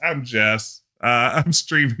 Raiders. I'm Jess. I'm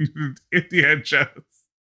streaming Indiana Jones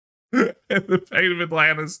and the Fate of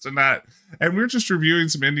Atlantis tonight. And we're just reviewing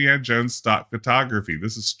some Indiana Jones stock photography.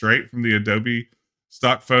 This is straight from the Adobe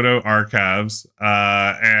stock photo archives.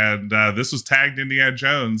 And this was tagged Indiana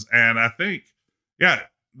Jones. And I think, yeah,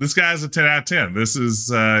 this guy's a 10 out of 10. This is,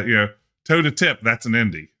 you know, toe to tip. That's an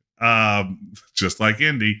Indy. Just like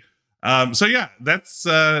Indy. So yeah, that's,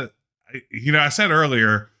 you know, I said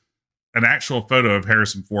earlier, an actual photo of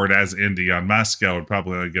Harrison Ford as Indy on my scale would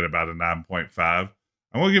probably only get about a 9.5.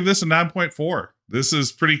 I'm going to give this a 9.4. This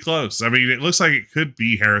is pretty close. I mean, it looks like it could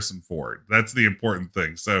be Harrison Ford. That's the important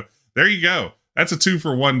thing. So there you go. That's a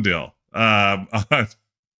 2-for-1 deal on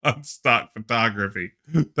stock photography.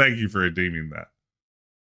 Thank you for redeeming that.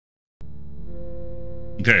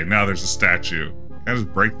 Okay, now there's a statue. Can I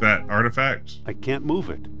just break that artifact? I can't move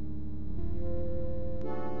it.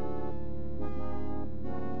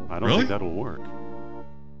 I don't think that'll work.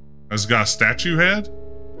 It's got a statue head?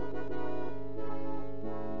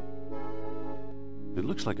 It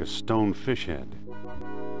looks like a stone fish head.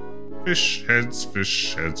 Fish heads,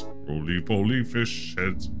 roly-poly fish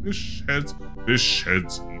heads, fish heads,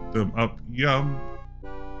 eat them up, yum.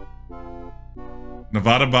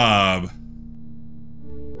 Nevada Bob.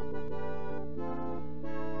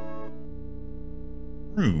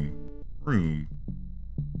 Room.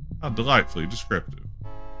 How delightfully descriptive.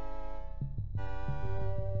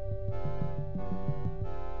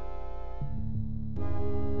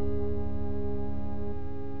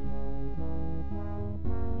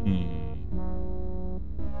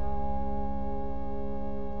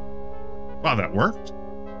 Wow, that worked.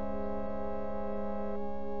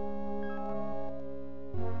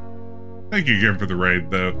 Thank you again for the raid,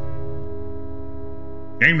 though.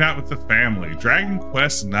 Game night with the family. Dragon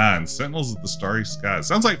Quest 9. Sentinels of the Starry Sky.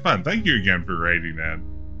 Sounds like fun. Thank you again for raiding, man.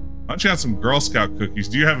 Munch on some Girl Scout cookies.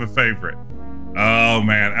 Do you have a favorite? Oh,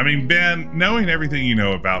 man. I mean, Ben, knowing everything you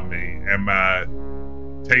know about me and my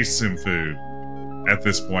tastes in food at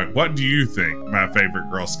this point, what do you think my favorite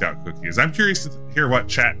Girl Scout cookie is? I'm curious to hear what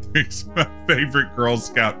chat thinks my favorite Girl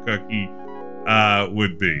Scout cookie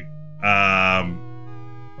would be.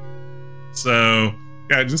 So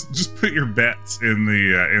yeah, just put your bets in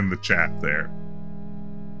the chat there.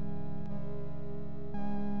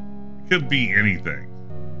 It could be anything.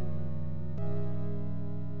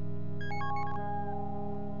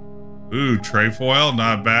 Ooh, trefoil,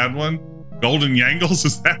 not a bad one. Golden Yangles,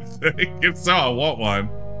 is that thing? If so, I want one.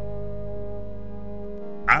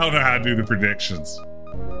 I don't know how to do the predictions.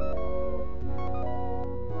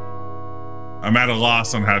 I'm at a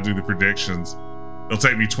loss on how to do the predictions. It'll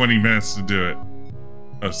take me 20 minutes to do it.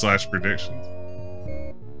 Oh, / predictions.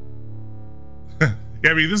 Yeah,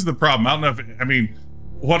 I mean, this is the problem. I don't know if, I mean,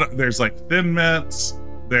 there's like Thin Mints,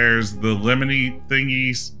 There's the lemony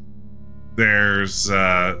thingies. There's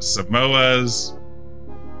Samoas.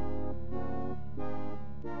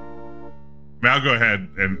 I mean, I'll go ahead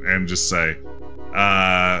and just say,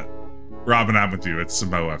 Robin, I'm with you. It's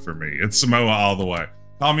Samoa for me. It's Samoa all the way.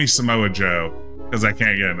 Call me Samoa Joe, because I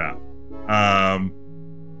can't get enough.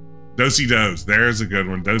 Do-si-dos. There's a good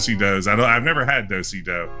one. Do-si-dos. I've never had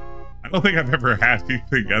do-si-do. I don't think I've ever had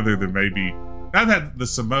anything other than maybe I've had the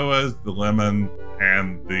Samoas, the lemon,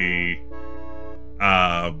 and the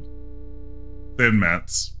Thin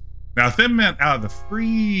Mints. Now, Thin Mint out of the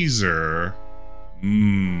freezer.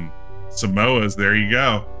 Samoas, there you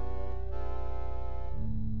go.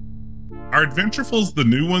 Are Adventurefuls the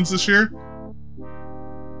new ones this year?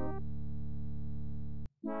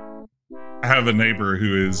 I have a neighbor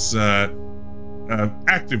who is an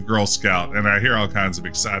active Girl Scout, and I hear all kinds of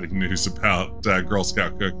exciting news about Girl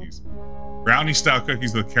Scout cookies. Brownie style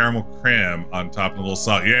cookies with caramel creme on top and a little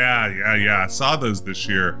salt. Yeah. I saw those this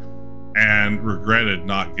year and regretted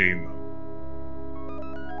not getting them.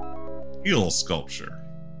 Eel sculpture.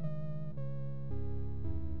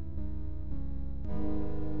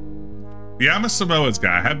 Yeah, I'm a Samoa's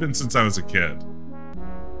guy. I have been since I was a kid.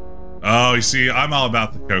 Oh, you see, I'm all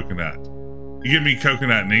about the coconut. You give me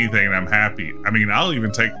coconut and anything and I'm happy. I mean, I'll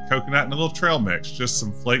even take coconut and a little trail mix. Just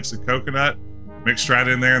some flakes of coconut mixed right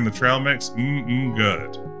in there in the trail mix.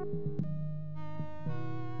 Good.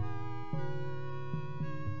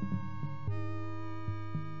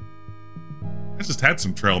 I just had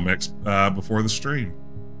some trail mix before the stream.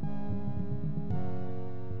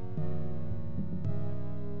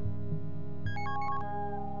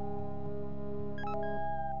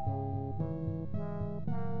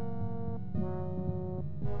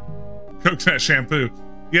 Coconut shampoo.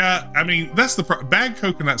 Yeah, I mean, that's the bad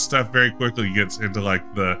coconut stuff very quickly gets into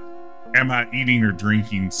like the am I eating or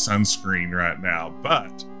drinking sunscreen right now,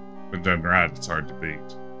 but when done right, it's hard to beat.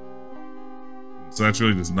 So that's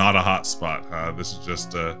really just not a hot spot, huh? This is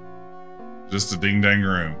just a ding dang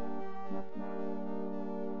room.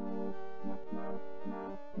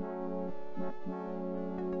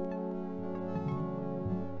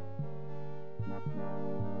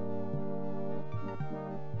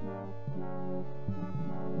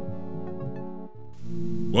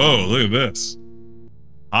 Whoa, look at this.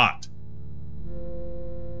 Hot.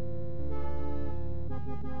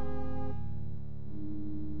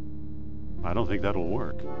 I don't think that'll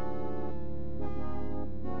work.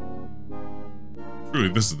 Truly,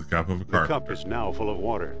 this is the cup of a carpenter. The cup is now full of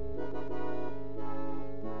water.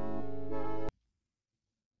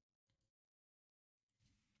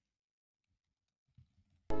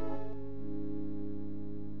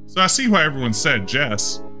 So I see why everyone said,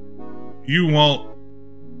 Jess, you won't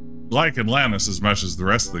like Atlantis as much as the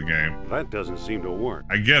rest of the game. That doesn't seem to work.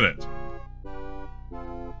 I get it.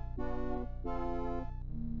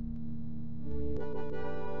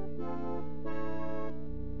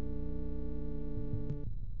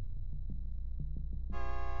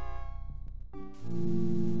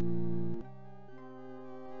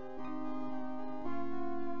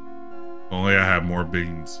 Only I have more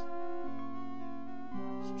beans.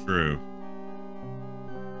 It's true.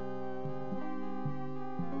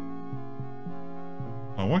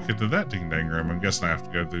 I won't get to that ding dang room. I'm guessing I have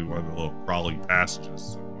to go through one of the little crawly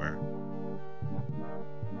passages somewhere.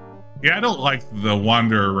 Yeah, I don't like the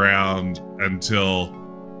wander around until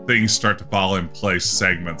things start to fall in place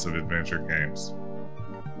segments of adventure games.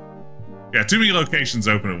 Yeah, too many locations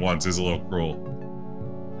open at once is a little cruel.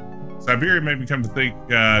 Siberia made me come to think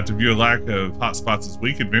to view a lack of hotspots as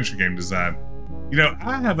weak adventure game design. You know,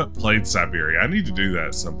 I haven't played Siberia. I need to do that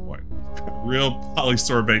at some point. Real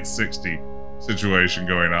polysorbate 60 situation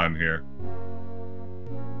going on here.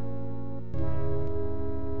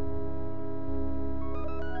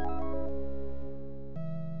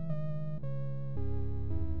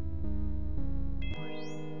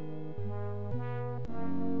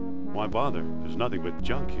 Why bother? There's nothing but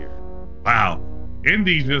junk here. Wow.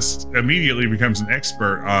 Indy just immediately becomes an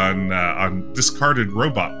expert on discarded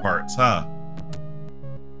robot parts, huh?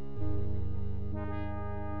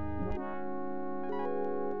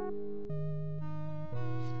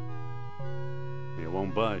 It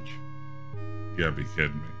won't budge. You gotta be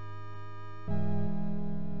kidding me.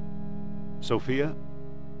 Sophia?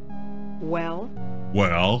 Well?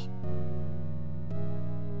 Well?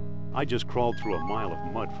 I just crawled through a mile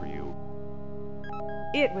of mud for you.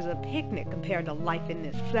 It was a picnic compared to life in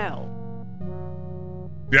this cell.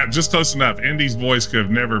 Yeah, just close enough. Indy's voice could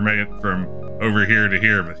have never made it from over here to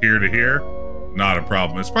here, but here to here, not a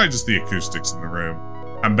problem. It's probably just the acoustics in the room.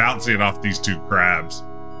 I'm bouncing it off these two crabs.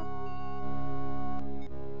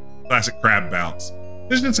 Classic crab bounce.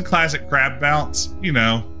 There's just a classic crab bounce, you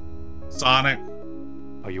know, Sonic.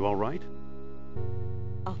 Are you all right?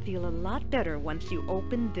 I'll feel a lot better once you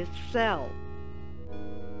open this cell.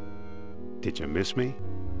 Did you miss me?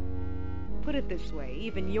 Put it this way,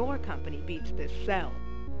 even your company beats this cell.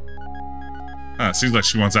 It seems like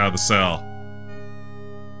she wants out of the cell.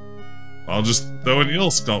 I'll just throw an eel I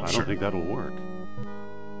sculpture. don't think that'll work.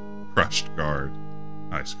 Crushed guard.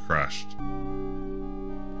 Nice, crushed.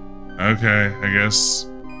 Okay, I guess.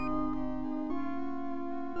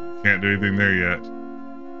 Can't do anything there yet.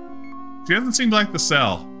 She doesn't seem like the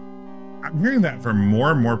cell. I'm hearing that from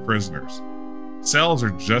more and more prisoners. Cells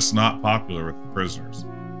are just not popular with the prisoners.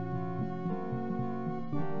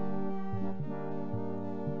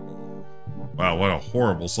 Wow, what a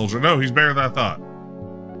horrible soldier. No, he's better than I thought.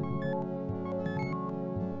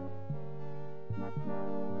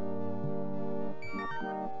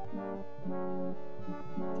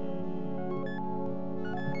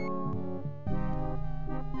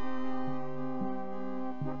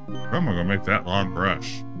 How am I gonna make that long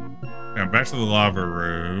brush? Now back to the lava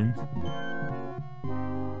room.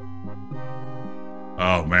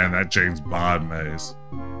 Oh man, that James Bond maze.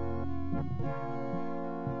 I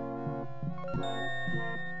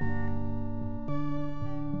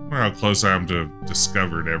wonder how close I am to have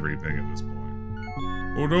discovered everything at this point.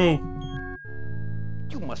 Oh no!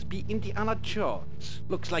 You must be Indiana Jones.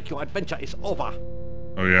 Looks like your adventure is over.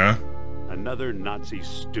 Oh yeah? Another Nazi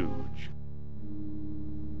stooge.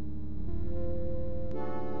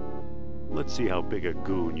 Let's see how big a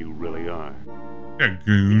goon you really are. Yeah,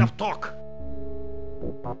 goon. Enough talk.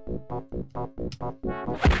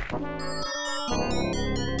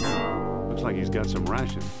 Looks like he's got some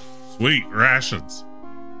rations. Sweet, rations.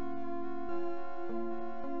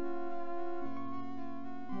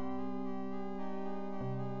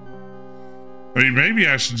 I mean, maybe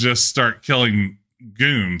I should just start killing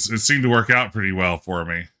goons. It seemed to work out pretty well for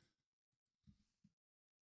me.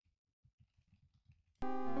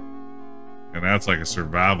 And that's like a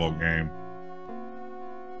survival game.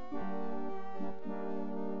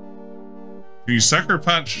 Can you sucker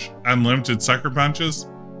punch unlimited sucker punches?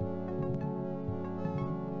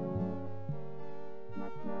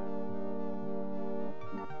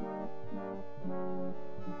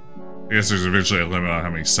 I guess there's eventually a limit on how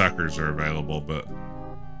many suckers are available, but...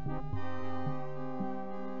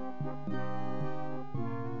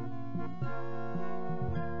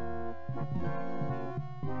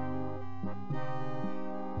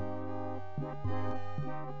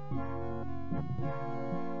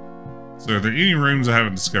 So are there any rooms I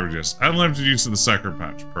haven't discovered yet? Unlimited use of the sucker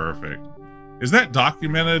punch. Perfect. Is that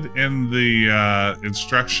documented in the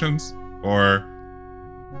instructions? Or...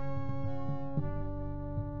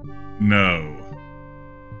 No.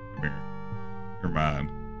 Come here. You're mine.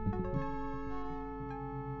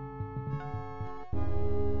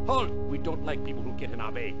 Halt! We don't like people who get in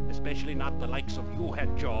our way, especially not the likes of you,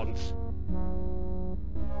 Head Jones.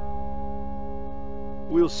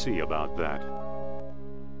 We'll see about that.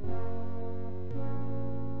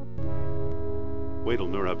 Wait till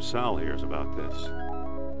Nurab Sal hears about this.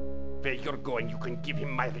 Where you're going, you can give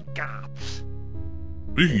him my regards.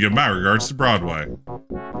 You can give my regards to Broadway.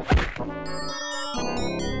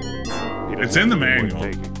 It's in the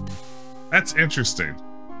manual. That's interesting.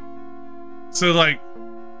 So, like,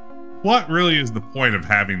 what really is the point of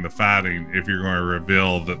having the fighting if you're going to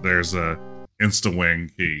reveal that there's a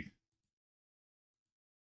insta-wing key?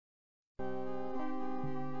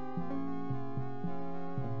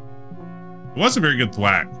 It was a very good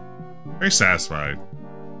thwack. Very satisfied.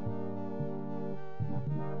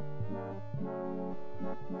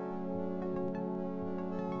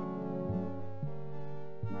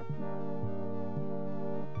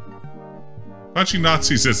 Punching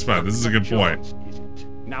Nazis is fun. This is a good point.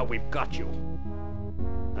 Now we've got you.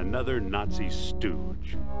 Another Nazi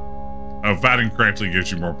stooge. Oh, fighting correctly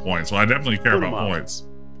gives you more points. Well, I definitely care about points.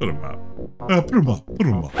 Put them up. Put them up. Put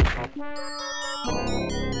them up.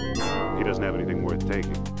 He doesn't have anything worth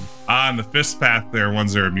taking. And the fist path there,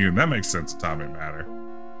 ones that are immune. That makes sense, atomic matter.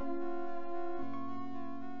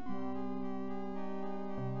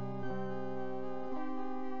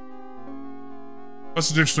 What's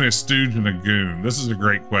the difference between a stooge and a goon? This is a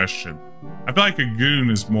great question. I feel like a goon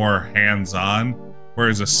is more hands-on,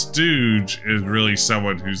 whereas a stooge is really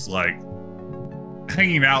someone who's like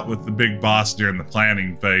hanging out with the big boss during the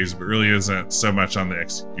planning phase, but really isn't so much on the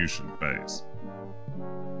execution phase.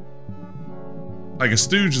 Like a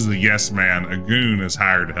stooge is a yes man, a goon is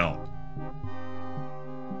hired help.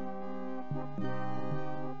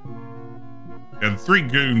 And three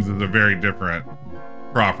goons is a very different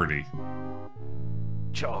property.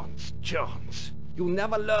 Jones, You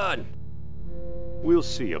never learn. We'll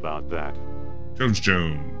see about that.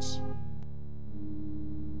 Jones.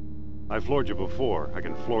 I floored you before. I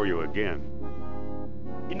can floor you again.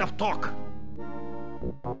 Enough talk.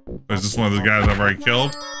 Is this one of the guys I've already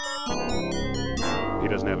killed? He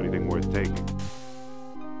doesn't have anything worth taking.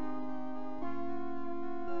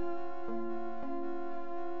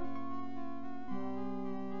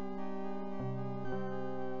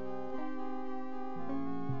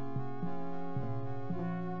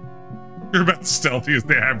 You're about as stealthy as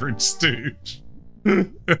the average stooge.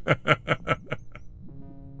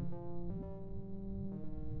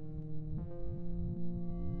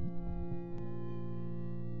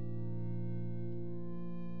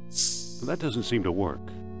 That doesn't seem to work.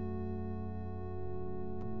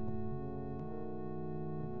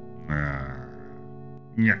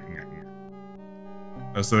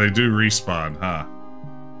 Oh, so they do respawn, huh?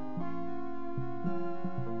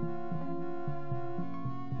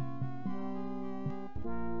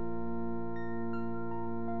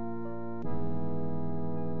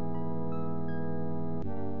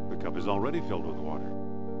 The cup is already filled with water.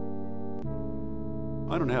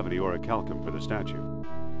 I don't have any orichalcum for the statue.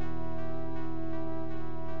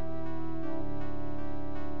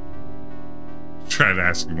 Tried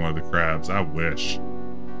asking one of the crabs. I wish.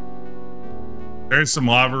 There's some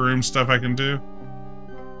lava room stuff I can do.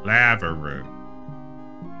 Lava room.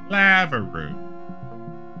 Lava room.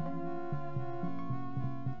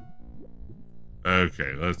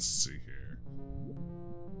 Okay, let's see here.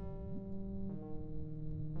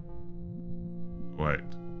 Wait.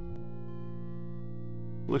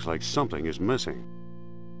 Looks like something is missing.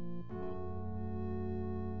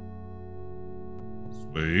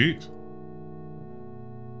 Sweet.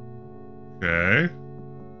 Okay.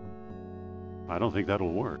 I don't think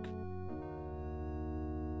that'll work.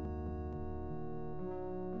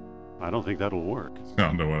 I don't think that'll work. I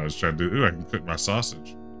don't know what I was trying to do. Ooh, I can cook my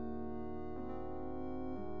sausage.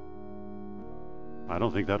 I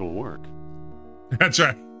don't think that'll work. That's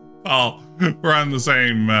right. Oh, we're on the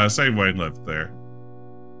same wavelength there.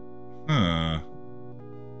 Huh.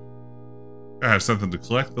 I have something to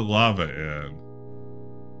collect the lava in.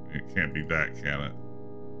 It can't be that, can it?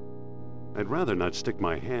 I'd rather not stick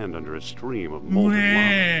my hand under a stream of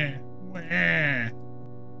molten lava.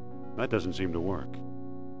 That doesn't seem to work.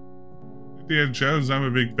 Indiana Jones, I'm a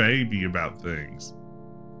big baby about things.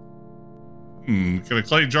 Can a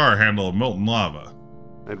clay jar handle a molten lava?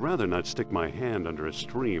 I'd rather not stick my hand under a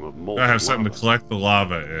stream of molten lava. I have something to collect the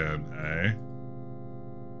lava in, eh?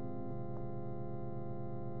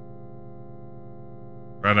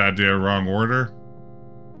 Right idea, wrong order?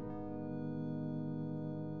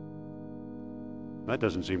 That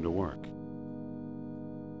doesn't seem to work.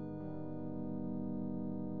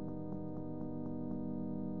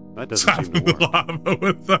 That doesn't seem to work. The lava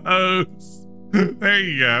with the hose. There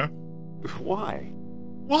you go. Why?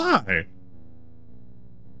 Why?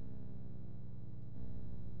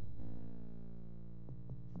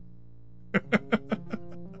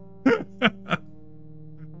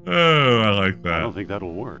 Oh, I like that. I don't think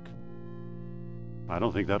that'll work. I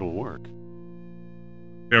don't think that'll work.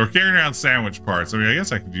 Yeah, we're carrying around sandwich parts. I mean, I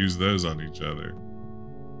guess I could use those on each other.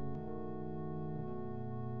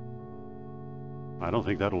 I don't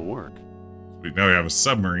think that'll work. Sweet, now we have a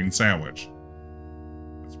submarine sandwich.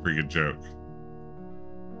 That's a pretty good joke.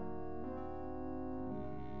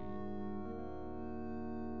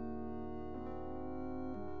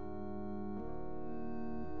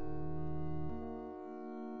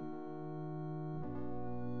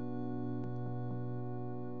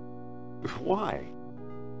 Why?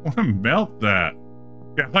 I want to melt that.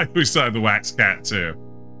 Yeah, like we saw the wax cat too.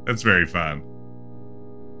 That's very fun.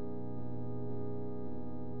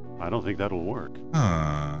 I don't think that'll work.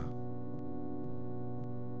 Huh.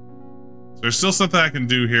 So there's still something I can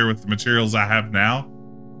do here with the materials I have now.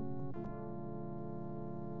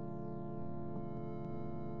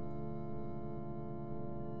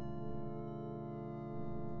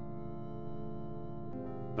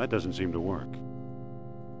 That doesn't seem to work.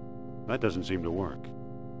 That doesn't seem to work.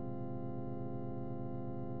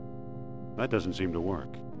 That doesn't seem to work.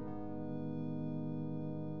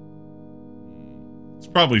 It's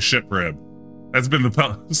probably ship rib. That's been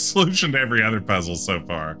the solution to every other puzzle so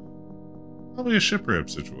far. Probably a ship rib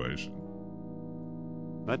situation.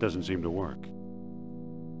 That doesn't seem to work.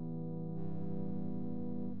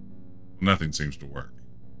 Nothing seems to work.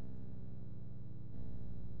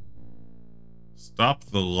 Stop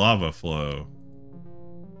the lava flow.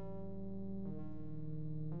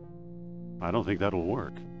 I don't think that'll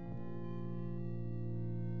work.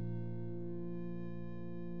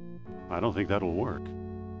 I don't think that'll work.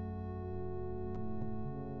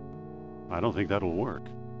 I don't think that'll work.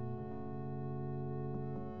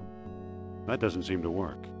 That doesn't seem to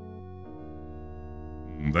work.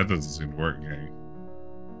 That doesn't seem to work, gang.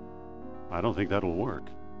 I don't think that'll work.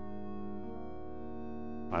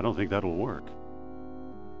 I don't think that'll work.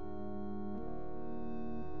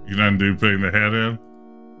 You can undo putting the head in?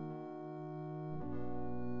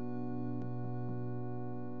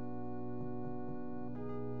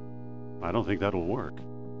 I don't think that'll work.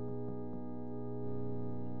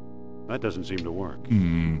 That doesn't seem to work.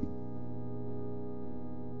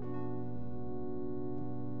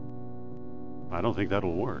 I don't think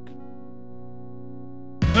that'll work.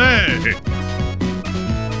 Hey!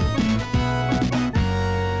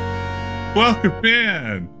 Welcome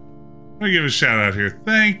in! Let me give a shout out here.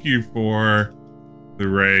 Thank you for the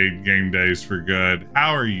raid, Game Days for Good.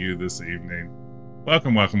 How are you this evening?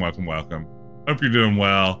 Welcome, welcome, welcome, welcome. Hope you're doing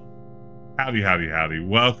well. Howdy, howdy, howdy.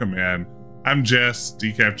 Welcome in. I'm Jess,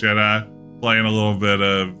 Decap Jedi, playing a little bit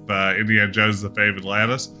of Indy and Jones, the Fate of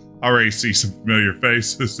Atlantis. Already see some familiar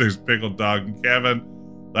faces. There's Pickled Dog and Kevin.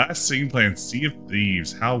 Last seen playing Sea of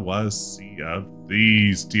Thieves. How was Sea of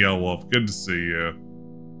Thieves, TL Wolf? Good to see you.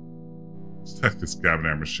 Stuck this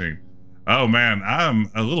goddamn machine. Oh man, I'm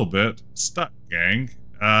a little bit stuck, gang.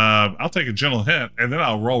 I'll take a gentle hint, and then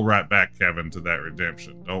I'll roll right back, Kevin, to that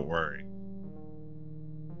redemption. Don't worry.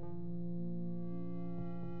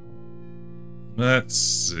 Let's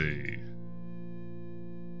see.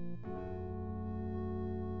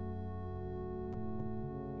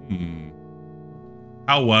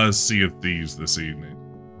 How was Sea of Thieves this evening?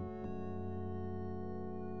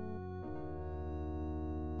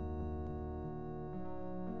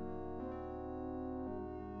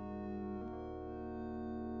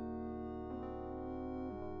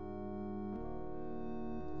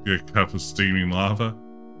 Get a cup of steaming lava?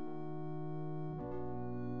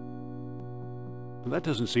 That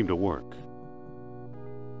doesn't seem to work.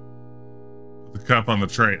 The cup on the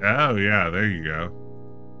tray. Oh, yeah, there you go.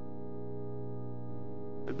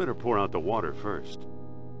 I'd better pour out the water first.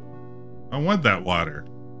 I want that water.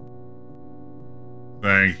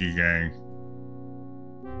 Thank you, gang.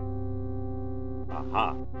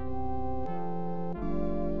 Aha.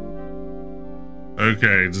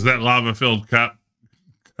 Okay, does that lava-filled cup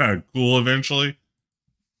cool eventually?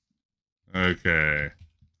 Okay.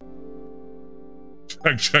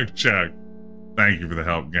 Chug, chug, chug. Thank you for the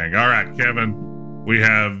help, gang. All right, Kevin, we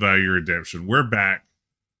have your redemption. We're back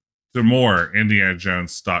to more Indiana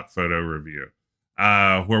Jones stock photo review,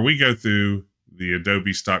 where we go through the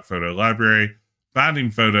Adobe stock photo library, finding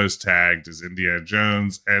photos tagged as Indiana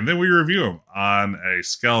Jones, and then we review them on a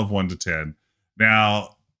scale of 1 to 10.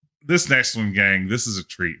 Now, this next one, gang, this is a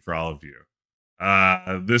treat for all of you.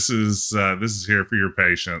 This is here for your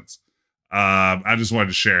patience. I just wanted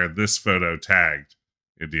to share this photo tagged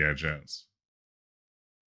Indiana Jones.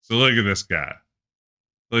 So look at this guy.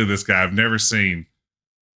 Look at this guy. I've never seen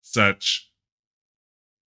such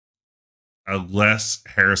a less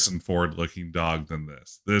Harrison Ford looking dog than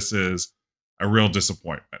this. This is a real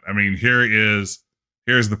disappointment. I mean, here's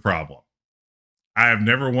the problem. I have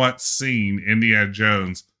never once seen Indiana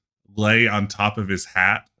Jones lay on top of his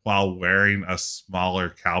hat while wearing a smaller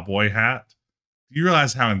cowboy hat. Do you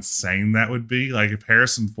realize how insane that would be? Like if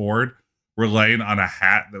Harrison Ford were laying on a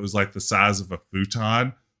hat that was like the size of a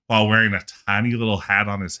futon while wearing a tiny little hat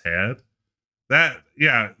on his head. That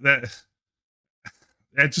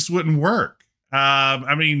just wouldn't work.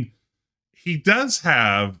 I mean, he does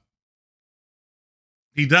have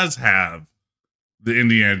the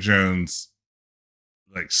Indiana Jones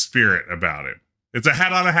like spirit about him. It's a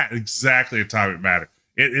hat on a hat, exactly Atomic Matter.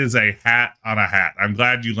 It is a hat on a hat. I'm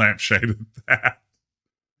glad you lampshaded that.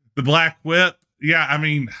 The black whip, yeah, I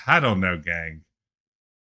mean, I don't know, gang.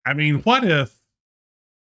 I mean, what if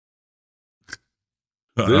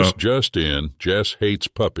This just in, Jess hates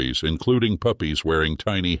puppies, including puppies wearing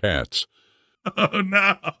tiny hats. Oh,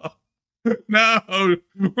 no. No.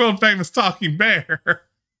 World famous talking bear.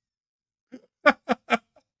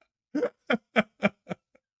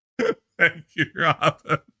 Thank you,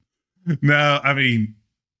 Robin. No, I mean,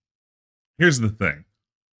 here's the thing.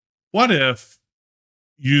 What if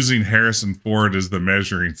using Harrison Ford as the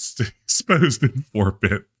measuring stick exposed in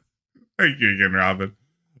 4-bit? Thank you again, Robin.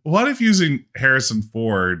 What if using Harrison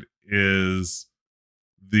Ford is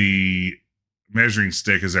the measuring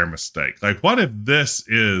stick as our mistake? Like, what if this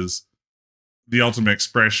is the ultimate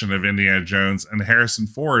expression of Indiana Jones and Harrison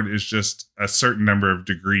Ford is just a certain number of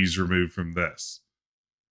degrees removed from this?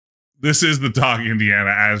 This is the dog Indiana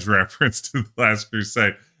as referenced to The Last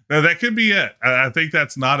Crusade. Now, that could be it. I think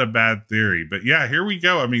that's not a bad theory. But yeah, here we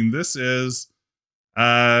go. I mean, this is,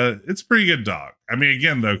 it's a pretty good dog. I mean,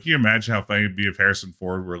 again, though, can you imagine how funny it'd be if Harrison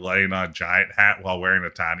Ford were laying on a giant hat while wearing a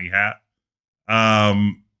tiny hat? That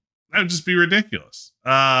would just be ridiculous.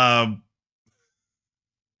 Song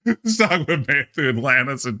would make through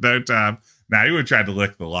Atlantis in no time. Now, he would try to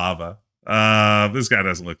lick the lava. This guy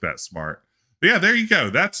doesn't look that smart. But yeah, there you go.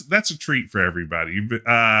 That's a treat for everybody.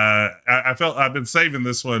 I felt I've been saving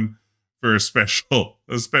this one for a special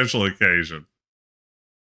occasion.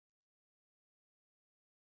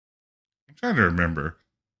 I'm trying to remember.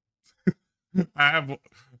 I have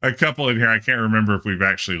a couple in here I can't remember if we've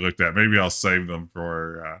actually looked at. Maybe I'll save them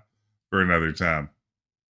for another time.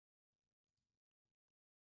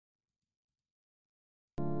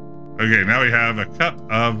 Okay, now we have a cup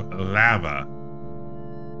of lava.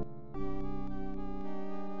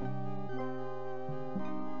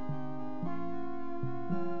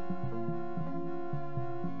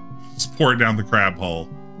 Just pour it down the crab hole.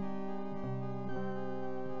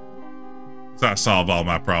 That's how I solve all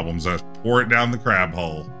my problems. I pour it down the crab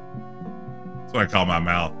hole. That's what I call my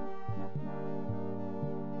mouth.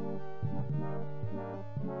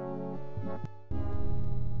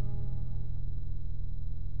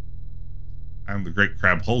 I'm the great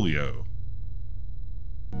Crabholio.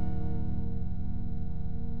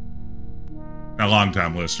 Now,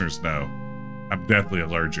 long-time listeners know I'm deathly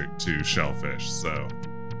allergic to shellfish, so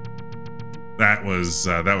that was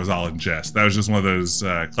all in jest. That was just one of those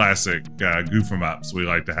classic goof 'em ups we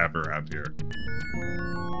like to have around here.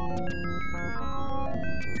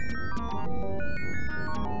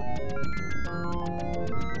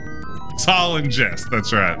 It's all in jest.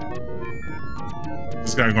 That's right.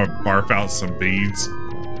 This guy gonna barf out some beads.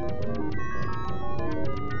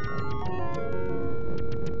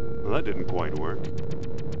 Well, that didn't quite work.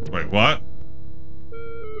 Wait, what?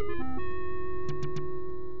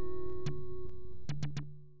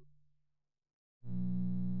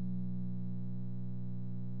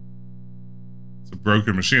 It's a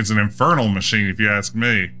broken machine. It's an infernal machine, if you ask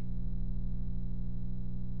me.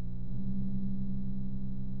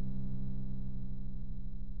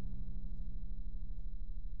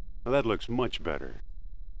 Well, that looks much better.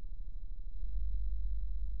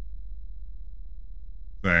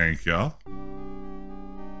 Thank y'all.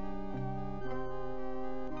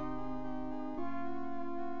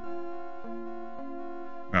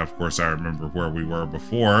 Now, of course, I remember where we were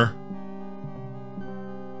before.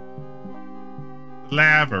 The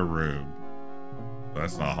lava room.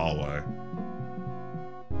 That's not a hallway.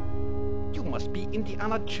 You must be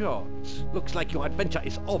Indiana Jones. Looks like your adventure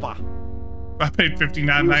is over. I paid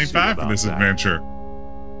 $59.95 for this adventure.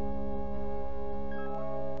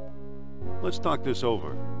 Let's talk this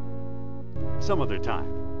over. Some other time.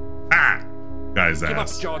 Ah! Guy's Give up,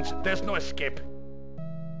 ass. Jones. There's no escape.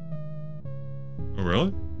 Oh,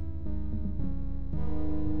 really?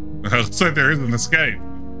 Looks like there is an escape.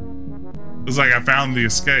 Looks like I found the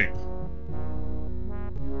escape.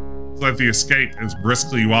 Looks like the escape is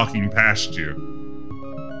briskly walking past you.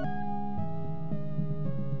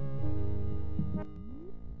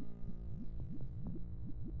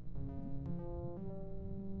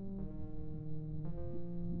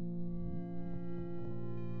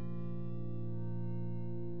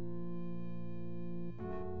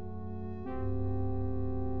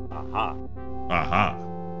 Aha. Aha.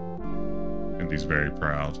 And he's very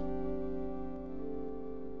proud.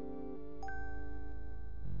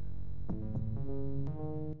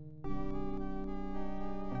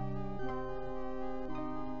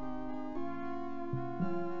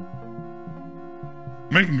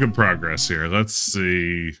 Making good progress here. Let's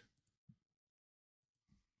see.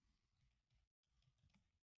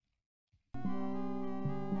 I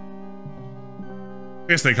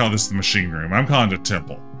guess they call this the machine room. I'm calling it a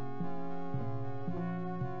temple.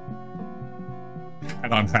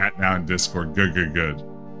 Hat on hat now in Discord. Good, good, good.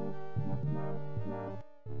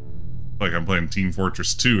 Like I'm playing Team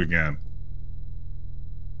Fortress 2 again.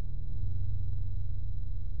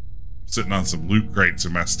 Sitting on some loot crates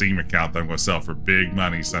in my Steam account that I'm going to sell for big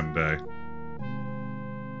money someday.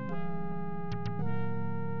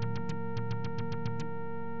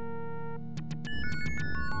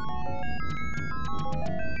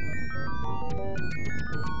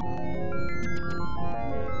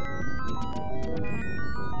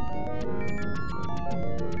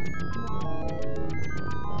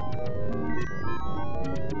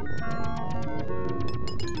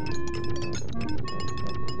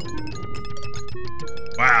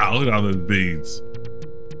 Wow, look at all those beads.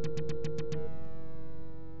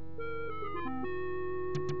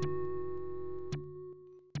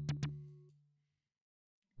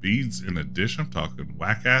 Beads in addition, I'm talking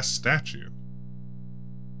whack-ass statue.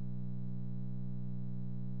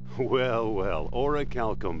 Well, well,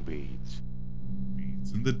 orichalcum beads.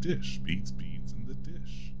 Beads in the dish. Beads in the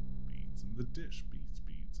dish. Beads in the dish.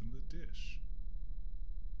 Beads in the dish.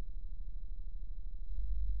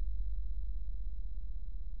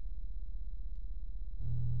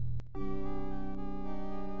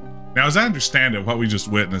 Now, as I understand it, what we just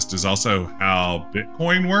witnessed is also how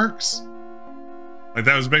Bitcoin works. Like,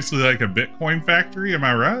 that was basically like a Bitcoin factory, am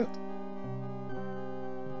I right?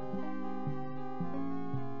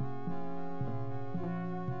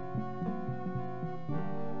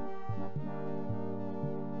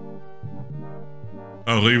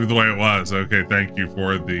 Oh, leave it the way it was. Okay, thank you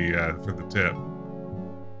for the tip.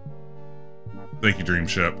 Thank you,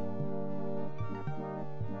 Dreamship.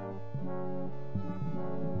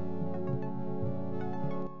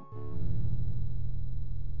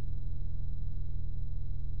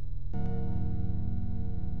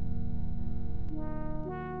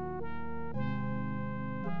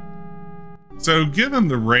 So, given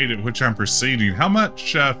the rate at which I'm proceeding, how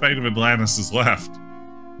much Fate of Atlantis is left?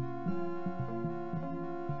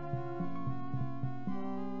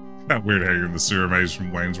 Not weird how you're in the sewer maze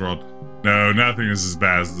from Wayne's World. No, nothing is as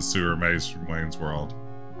bad as the sewer maze from Wayne's World.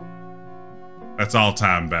 That's all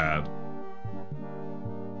time bad.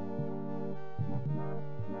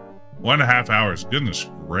 1.5 hours. Goodness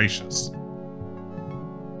gracious.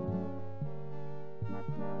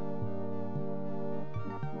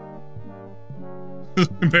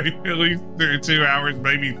 Maybe at least 2 hours,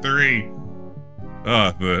 maybe 3.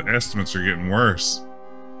 Oh, the estimates are getting worse.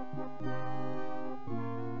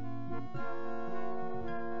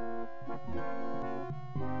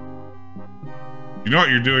 You know what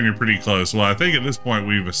you're doing, you're pretty close. Well, I think at this point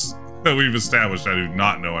we've established I do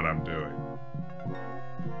not know what I'm doing.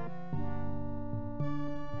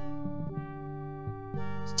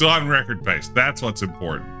 Still on record pace. That's what's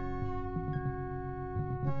important.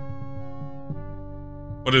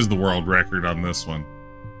 What is the world record on this one?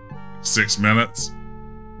 6 minutes?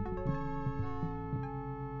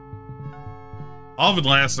 All of it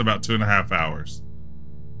lasts about 2.5 hours.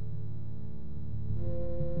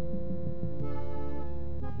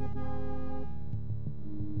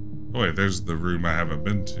 Oh wait, there's the room I haven't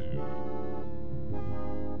been to.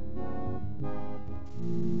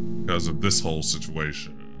 Because of this whole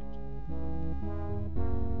situation.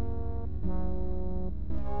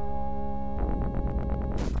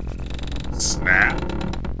 Snap.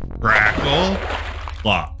 Crackle.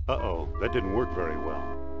 Plop. Uh-oh, that didn't work very well.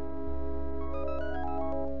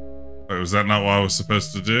 Wait, was that not what I was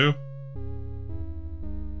supposed to do?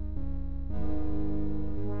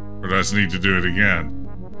 Or do I just need to do it again?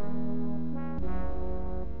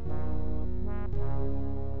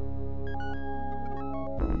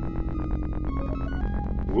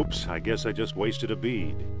 Whoops, I guess I just wasted a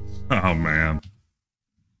bead. Oh, man.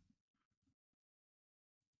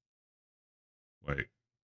 Wait.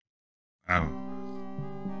 I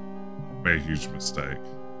don't... Made a huge mistake.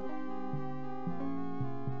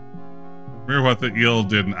 Remember what the eel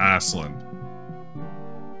did in Iceland.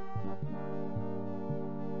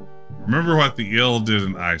 Remember what the eel did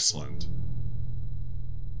in Iceland.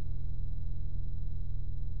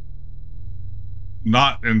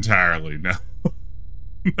 Not entirely, no.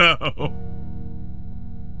 No.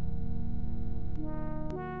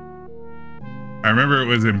 I remember it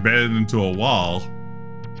was embedded into a wall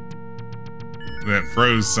that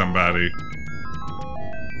froze somebody.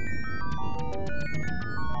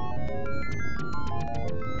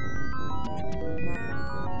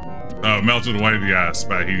 Oh, it melted away the ice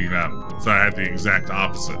by heating up. So I had the exact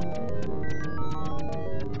opposite.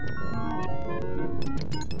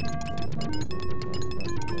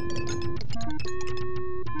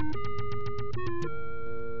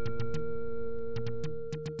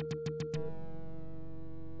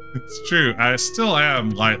 It's true. I still am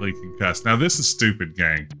lightly concussed. Now, this is stupid,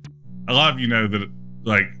 gang. A lot of you know that,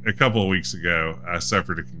 like, a couple of weeks ago, I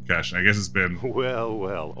suffered a concussion. I guess it's been... Well,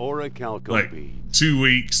 well, orichalcum like, beads. 2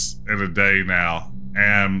 weeks and a day now.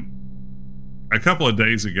 And a couple of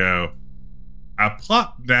days ago, I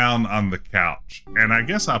plopped down on the couch. And I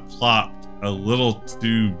guess I plopped a little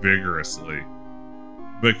too vigorously.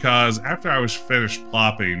 Because after I was finished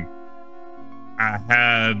plopping, I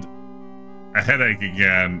had a headache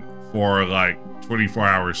again for like 24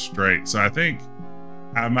 hours straight. So I think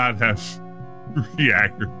I might have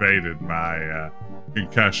re-aggravated my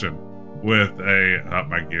concussion with a... Oh,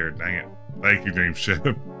 my gear, dang it. Thank you,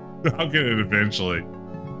 Dreamship. I'll get it eventually.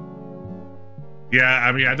 Yeah,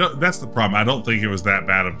 I mean, I don't... That's the problem. I don't think it was that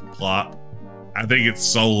bad of a plop. I think it's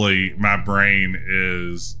solely my brain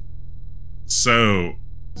is so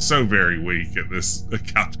very weak at this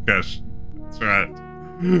concussion. That's right.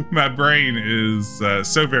 My brain is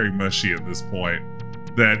so very mushy at this point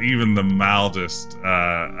that even the mildest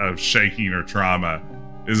of shaking or trauma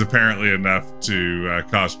is apparently enough to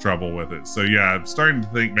cause trouble with it. So yeah, I'm starting to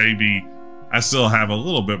think maybe I still have a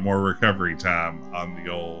little bit more recovery time on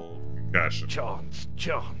the old concussion.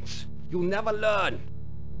 Chance. You never learn.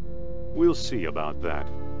 We'll see about that.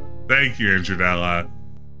 Thank you, Androdella.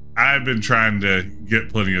 I've been trying to get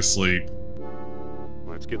plenty of sleep.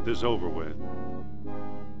 Let's get this over with.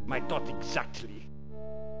 My thought exactly.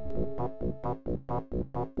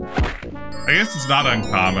 I guess it's not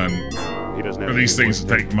uncommon He doesn't have for these any things to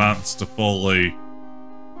more take months to fully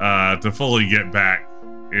get back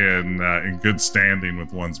in good standing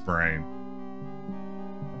with one's brain.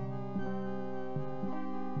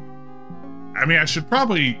 I mean, I should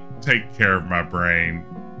probably take care of my brain.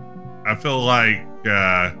 I feel like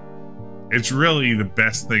it's really the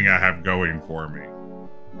best thing I have going for me.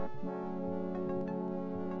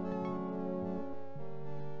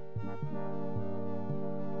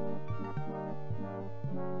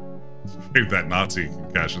 Gave that Nazi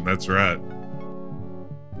concussion, that's right.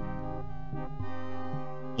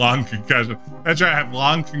 Long concussion. That's right, I have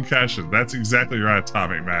long concussion. That's exactly right,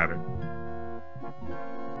 Atomic Matter.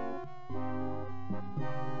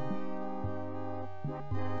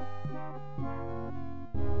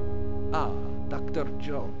 Dr.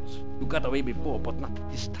 Jones. You got away before, but not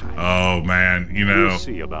this time. Oh man, you know, We'll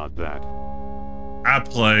see about that. I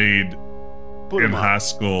played Put in him high up.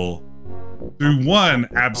 school through one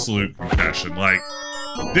absolute concussion. Like,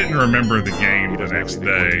 didn't remember the game He the doesn't have next anything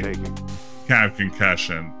more to day. take. Kind of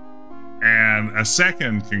concussion. And a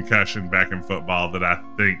second concussion back in football that I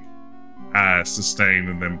think I sustained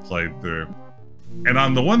and then played through. And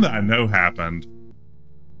on the one that I know happened,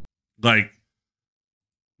 like,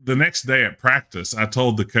 the next day at practice, I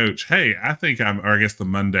told the coach, hey, I think or I guess the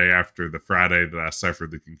Monday after the Friday that I suffered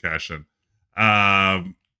the concussion, I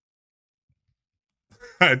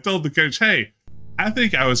told the coach, hey, I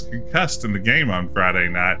think I was concussed in the game on Friday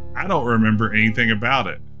night. I don't remember anything about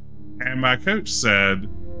it. And my coach said,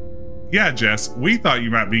 yeah, Jess, we thought you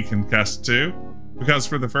might be concussed too, because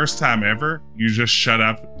for the first time ever, you just shut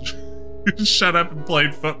up, and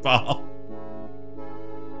played football.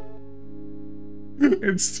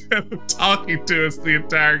 Instead of talking to us the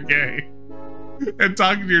entire game and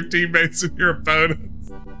talking to your teammates and your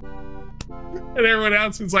opponents and everyone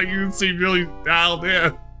else, it's like you seem really dialed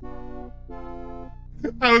in.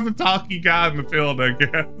 I was a talking guy in the field, I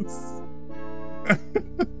guess.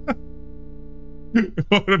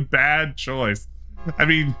 What a bad choice. I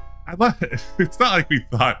mean, it's not like we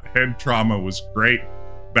thought head trauma was great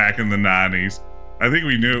back in the 90s. I think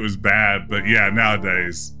we knew it was bad, but yeah,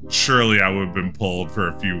 nowadays, surely I would have been pulled for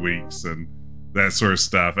a few weeks and that sort of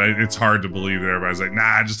stuff. It's hard to believe that everybody's like,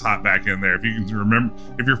 nah, just hop back in there. If you can remember,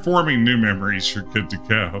 if you're forming new memories, you're good to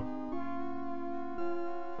go.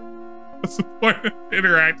 What's the point of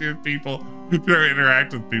interacting with people if you don't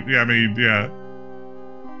interact with people? Yeah, I mean, yeah.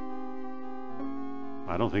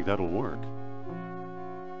 I don't think that'll work.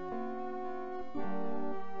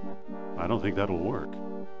 I don't think that'll work.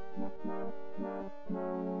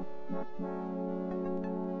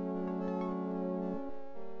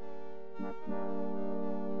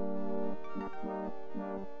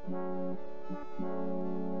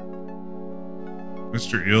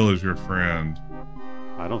 Mr. Ill is your friend.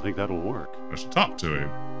 I don't think that'll work. I should talk to him.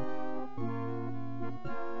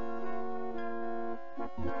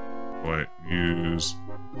 Wait, use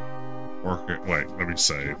Orca. Wait, let me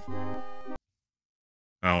save.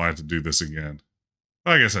 I don't have to do this again.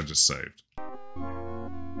 Well, I guess I just saved.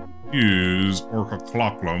 Use Orca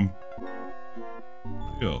Clocklum.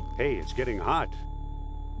 Ew. Hey, it's getting hot.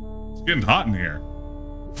 It's getting hot in here.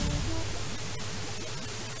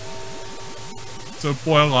 So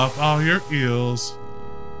boil off all your eels.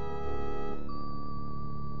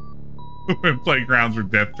 When playgrounds where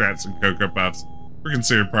death traps and Cocoa Puffs were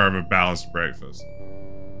considered part of a balanced breakfast.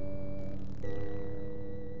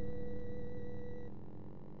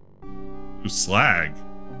 Ooh, slag.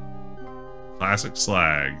 Classic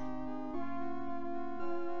slag.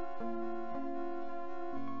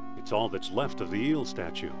 It's all that's left of the eel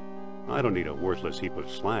statue. I don't need a worthless heap of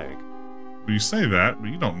slag. Well, you say that,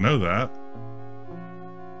 but you don't know that.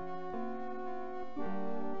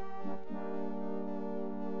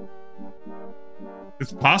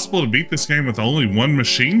 It's possible to beat this game with only one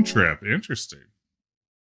machine trip. Interesting.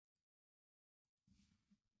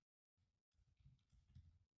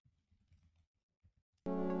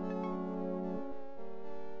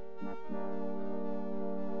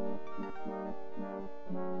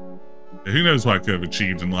 Who knows what I could have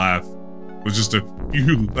achieved in life with just a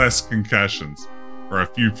few less concussions. Or a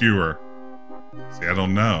few fewer? See, I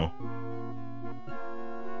don't know.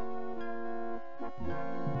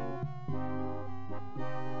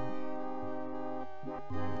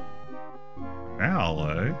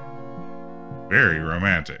 Now, very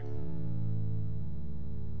romantic.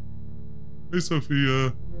 Hey,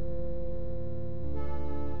 Sophia.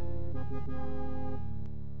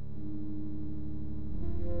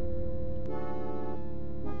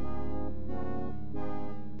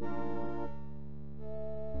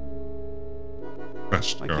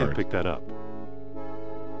 I can't pick that up.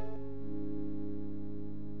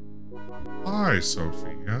 Hi,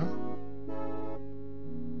 Sophia.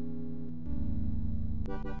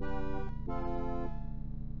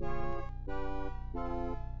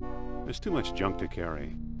 There's too much junk to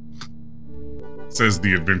carry. Says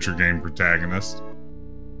the adventure game protagonist.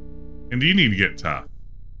 And you need to get tough.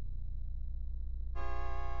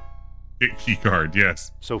 Get keycard,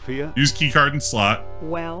 yes. Sophia? Use keycard and slot.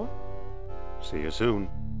 Well? See you soon.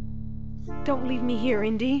 Don't leave me here,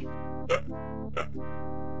 Indy. So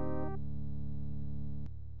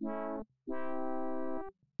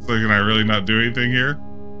can I really not do anything here?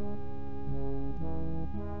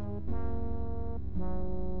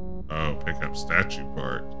 Oh, pick up statue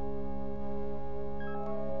part.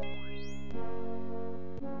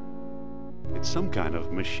 It's some kind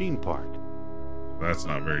of machine part. That's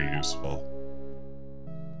not very useful.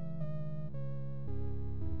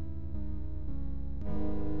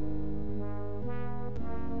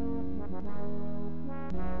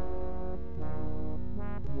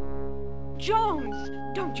 Jones!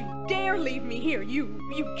 Don't you dare leave me here, you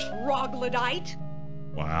troglodyte!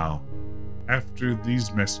 Wow. After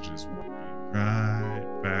these messages, we'll be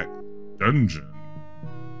right back. Dungeon.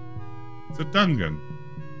 It's a dungeon.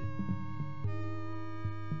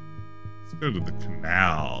 Let's go to the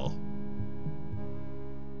canal.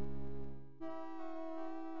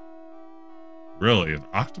 Really, an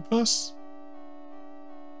octopus?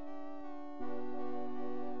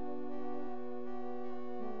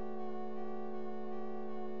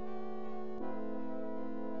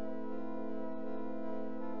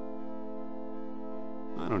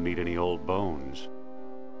 I don't need any old bones.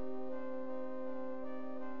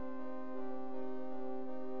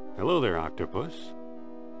 Hello there, octopus.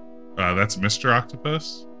 That's Mr.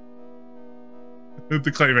 Octopus? The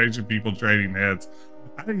claymation people trading heads.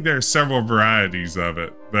 I think there are several varieties of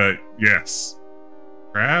it, but yes.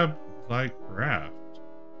 Crab like craft.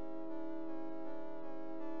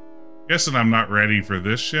 Guessing I'm not ready for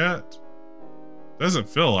this yet. Doesn't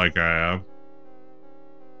feel like I am.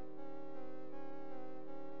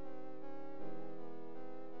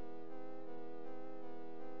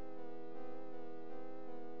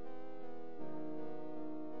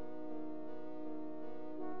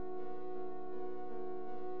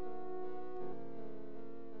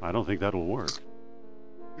 I don't think that'll work.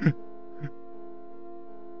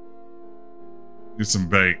 Get some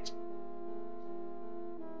baked.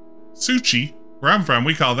 Sushi, where I'm from,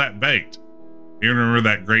 we call that baked. You remember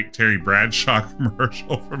that great Terry Bradshaw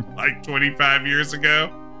commercial from like 25 years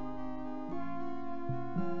ago?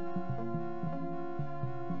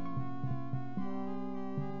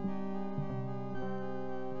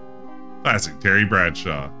 Classic Terry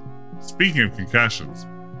Bradshaw. Speaking of concussions,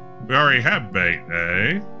 we already have bait,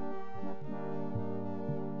 eh?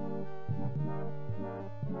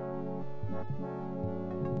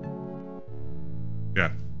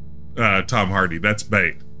 Yeah. Tom Hardy, that's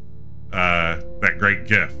bait. That great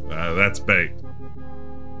gif, that's bait.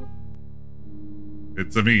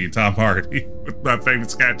 It's a me, Tom Hardy, with my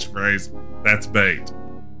famous catchphrase, that's bait.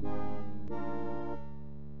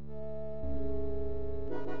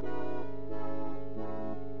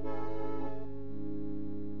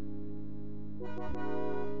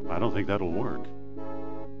 I don't think that'll work.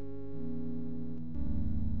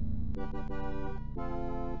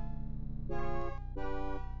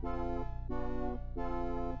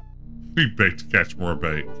 Need bait to catch more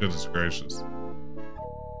bait. Goodness gracious.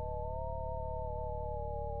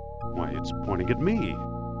 Why, it's pointing at me.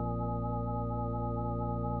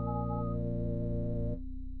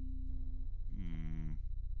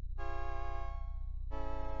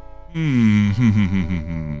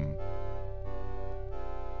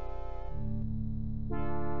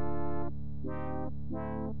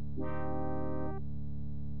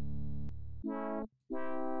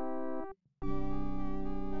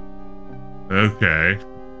 Okay.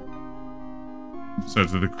 So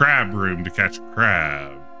to the crab room to catch a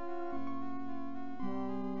crab.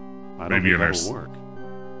 I don't think that'll work.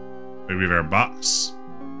 Maybe in our box.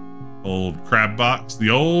 Old crab box. The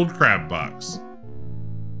old crab box.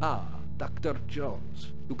 Ah, Dr.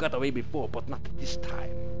 Jones. You got away before, but not this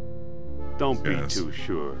time. Don't be Yes. too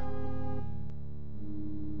sure.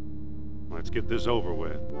 Let's get this over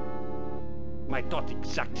with. My thought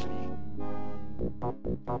exactly.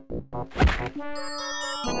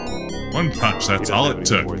 One punch, He that's doesn't all have it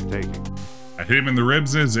anything took. worth taking. I hit him in the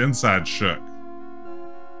ribs and his inside shook.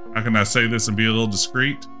 How can I say this and be a little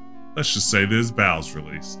discreet? Let's just say that his bowels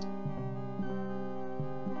released.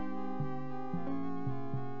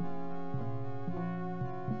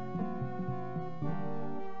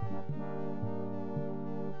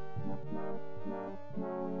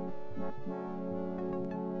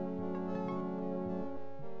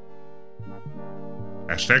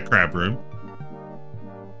 Hashtag crab room.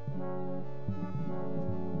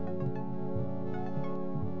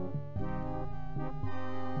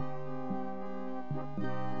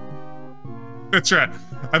 That's right.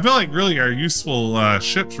 I feel like really our useful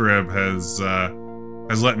ship's rib has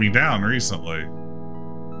let me down recently.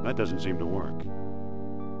 That doesn't seem to work.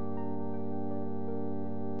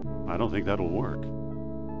 I don't think that'll work.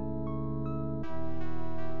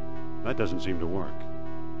 That doesn't seem to work.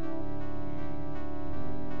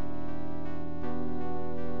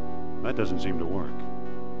 That doesn't seem to work.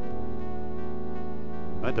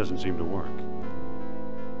 That doesn't seem to work.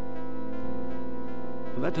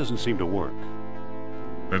 That doesn't seem to work.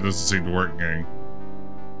 That doesn't seem to work, gang.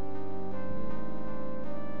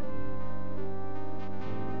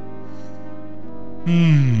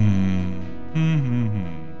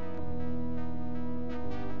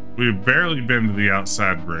 We've barely been to the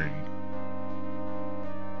outside ring.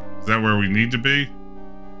 Is that where we need to be?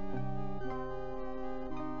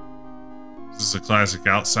 Is this a classic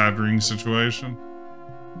outside ring situation?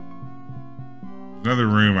 Another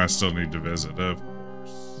room I still need to visit, of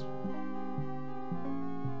course.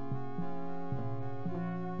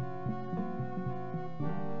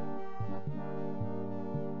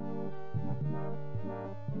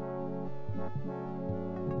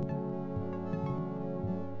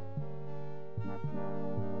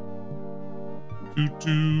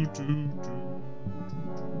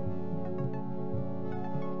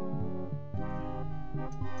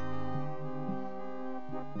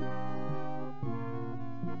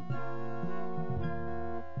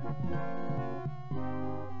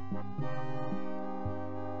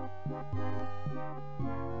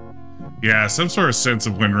 Yeah, some sort of sense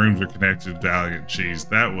of when rooms are connected to Valiant Cheese.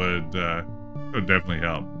 That would definitely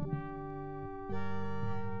help.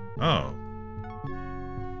 Oh.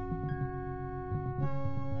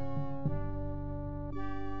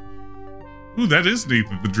 Ooh, that is neat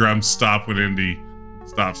that the drums stop when Indy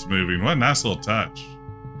stops moving. What a nice little touch.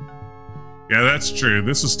 Yeah, that's true.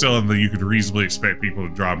 This was still in the you could reasonably expect people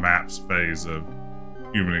to draw maps phase of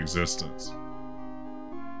human existence.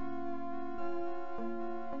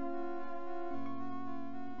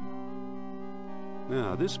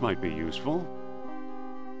 Now, this might be useful.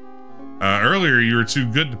 Earlier, you were too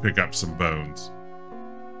good to pick up some bones.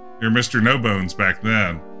 You're Mr. No Bones back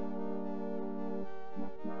then.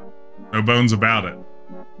 No bones about it.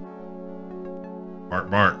 Bark,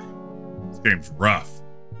 bark. This game's rough.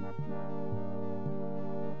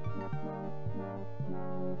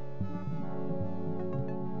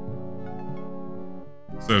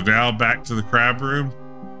 So now back to the crab room.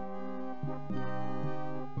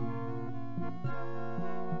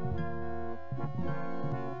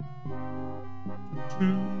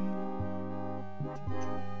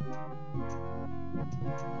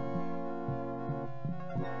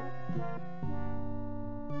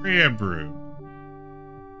 Crab room.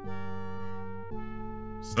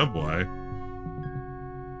 Subway.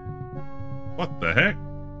 What the heck?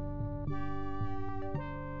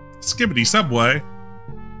 Skibbity Subway.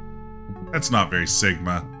 That's not very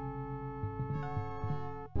Sigma.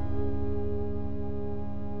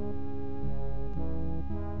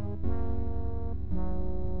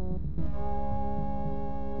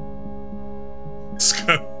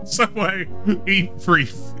 Subway. Eat free.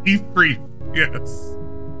 Eat free. Yes.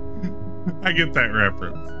 I get that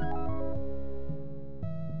reference.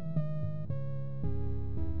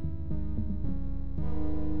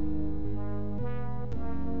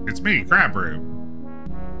 It's me, Crab Room.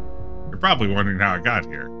 You're probably wondering how I got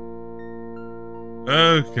here.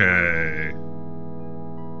 Okay.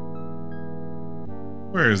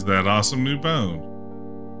 Where is that awesome new bone?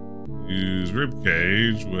 Use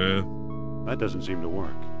ribcage with... That doesn't seem to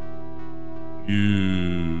work.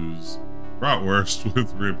 Use bratwurst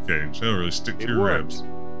with ribcage. That'll really stick to It your works. ribs.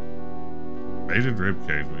 Mated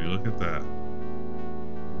ribcage. Will you look at that?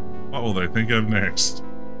 What will they think of next?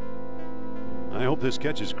 I hope this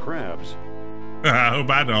catches crabs. I hope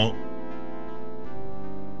I don't.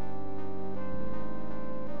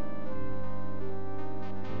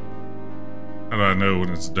 How do I know when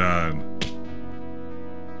it's done?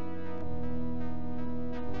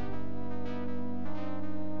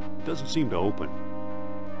 It doesn't seem to open.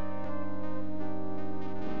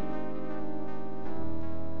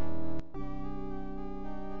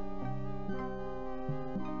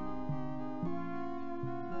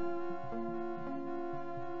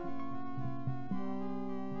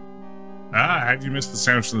 Had you missed the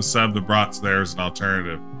sandwich from the sub, the brats there as an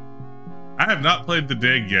alternative. I have not played the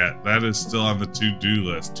dig yet. That is still on the to-do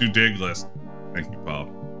list. To-dig list. Thank you, Paul.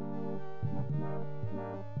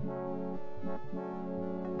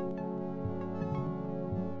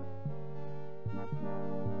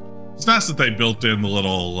 It's nice that they built in the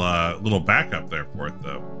little backup there for it,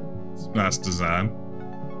 though. It's a nice design.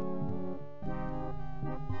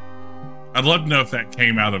 I'd love to know if that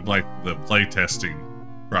came out of like the playtesting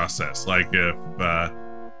process, like if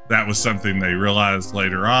that was something they realized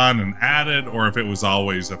later on and added, or if it was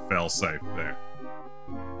always a fail-safe there.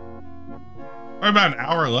 We're about an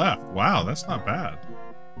hour left. Wow, that's not bad.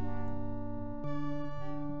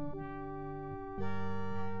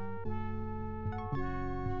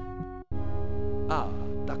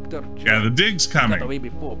 Dr. Yeah, the dig's coming. Got away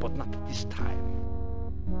before, but not this time.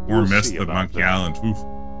 Or missed the Monkey Island. Oof.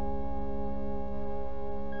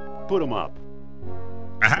 Put him up.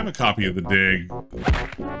 I have a copy of the dig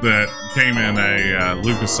that came in a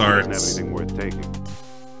LucasArts. Doesn't have anything worth taking.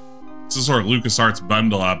 It's a sort of LucasArts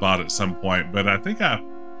bundle I bought at some point, but I think I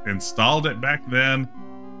installed it back then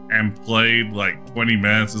and played like 20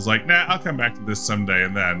 minutes. It's like, nah, I'll come back to this someday,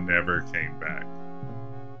 and then I never came back.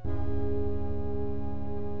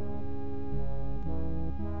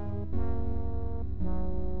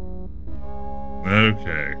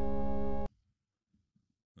 Okay.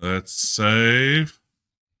 Let's save.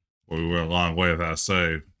 Well, we went a long way without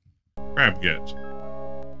save. Crab get.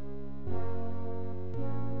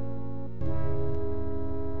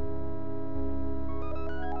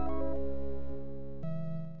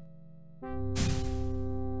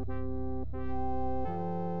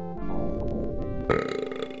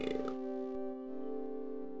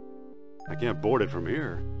 I can't board it from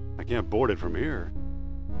here. I can't board it from here.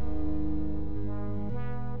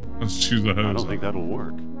 Let's choose a hose. I don't think that'll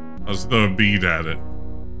work. Let's throw a bead at it.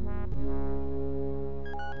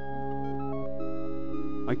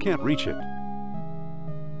 I can't reach it.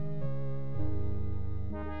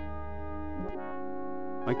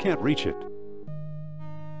 I can't reach it.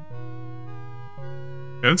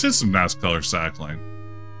 Yeah, this is some nice color cycling.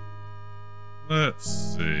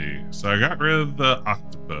 Let's see. So I got rid of the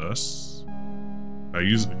octopus.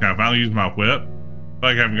 Can I finally use my whip? I feel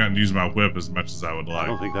like I haven't gotten to use my whip as much as I would like. I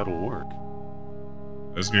don't think that'll work.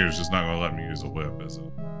 This game's just not going to let me use a whip, is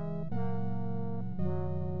it?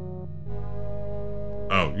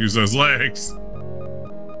 Oh, use those legs.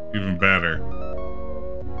 Even better.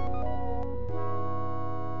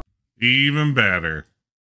 Even better.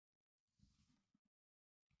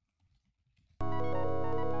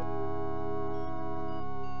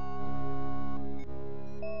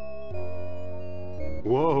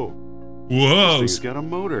 Whoa. Whoa. This thing's got a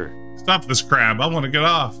motor. Stop this crab. I want to get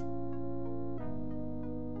off.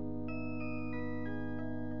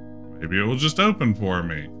 Maybe it will just open for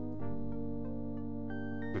me.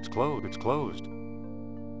 It's closed. It's closed.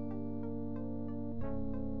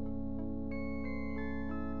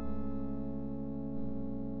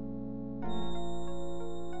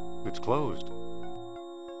 It's closed.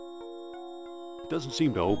 It doesn't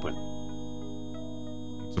seem to open.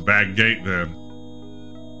 It's a bad gate then.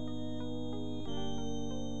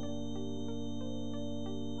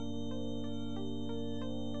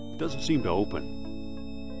 It doesn't seem to open.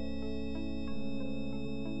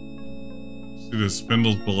 See the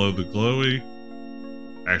spindles below the glowy?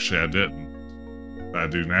 Actually, I didn't. But I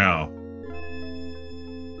do now.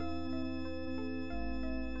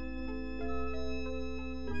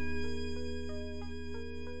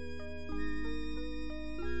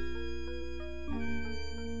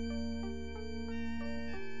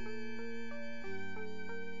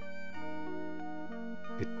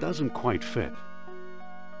 It doesn't quite fit.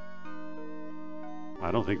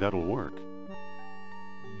 I don't think that'll work.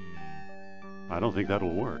 I don't think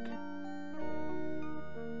that'll work.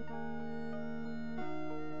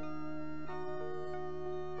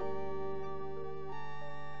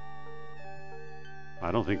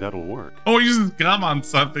 I don't think that'll work. Oh, he uses gum on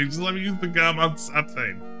something. Just let me use the gum on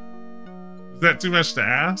something. Is that too much to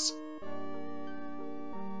ask?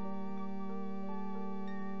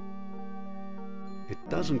 It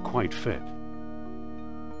doesn't quite fit.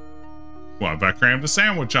 What if I crammed a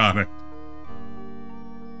sandwich on it?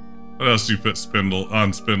 What else do you put spindles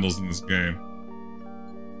in this game?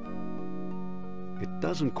 It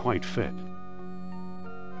doesn't quite fit.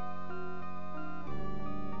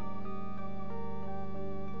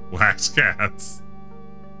 Wax cats.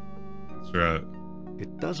 That's right.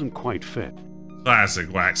 It doesn't quite fit.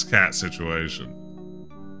 Classic wax cat situation.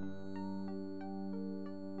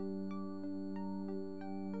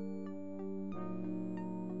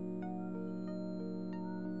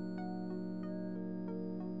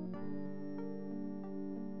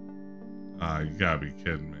 Ah, you gotta be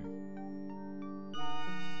kidding me.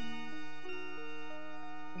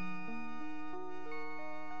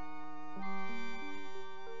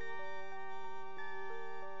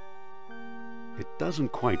 It doesn't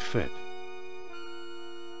quite fit.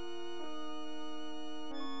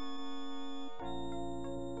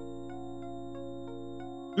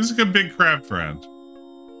 This is a good big crab friend.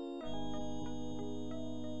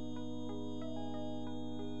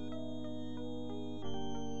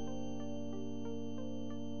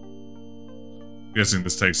 Guessing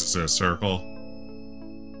this takes us to a circle.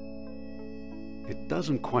 It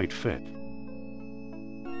doesn't quite fit.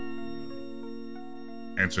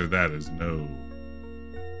 Answer to that is no.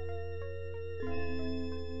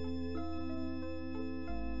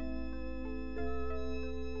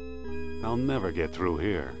 I'll never get through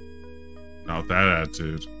here. Not with that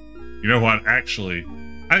attitude. You know what? Actually,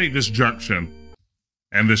 I think this junction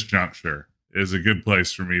and this juncture is a good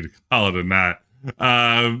place for me to call it a night.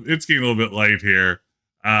 It's getting a little bit late here.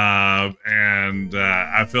 And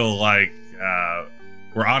I feel like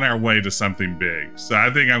we're on our way to something big. So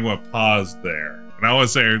I think I'm going to pause there. And I want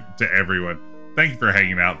to say to everyone, thank you for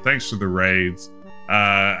hanging out. Thanks for the raids.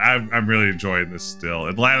 I'm really enjoying this still.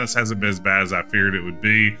 Atlantis hasn't been as bad as I feared it would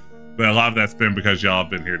be, but a lot of that's been because y'all have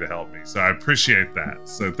been here to help me. So I appreciate that.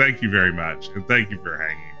 So thank you very much. And thank you for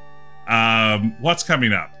hanging. What's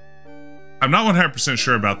coming up? I'm not 100%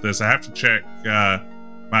 sure about this. I have to check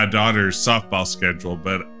my daughter's softball schedule,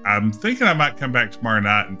 but I'm thinking I might come back tomorrow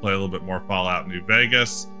night and play a little bit more Fallout New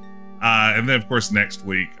Vegas. And then, of course, next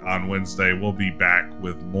week on Wednesday, we'll be back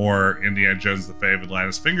with more Indiana Jones the Fate of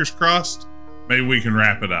Atlantis. Fingers crossed, maybe we can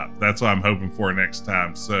wrap it up. That's what I'm hoping for next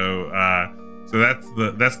time. So that's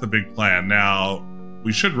the big plan. Now,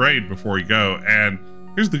 we should raid before we go. And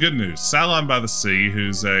here's the good news. Cylon by the Sea,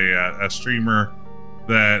 who's a streamer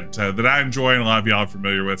that I enjoy and a lot of y'all are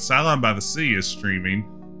familiar with. Cylon by the Sea is streaming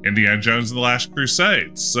Indiana Jones and the Last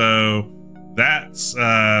Crusade. So that's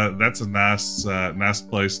a nice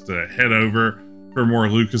place to head over for more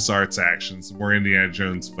LucasArts action, some more Indiana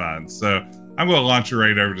Jones fun. So I'm going to launch a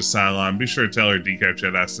raid over to Cylon. Be sure to tell her Decap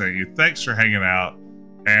Chat I sent you. Thanks for hanging out,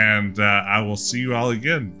 and I will see you all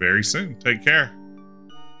again very soon. Take care.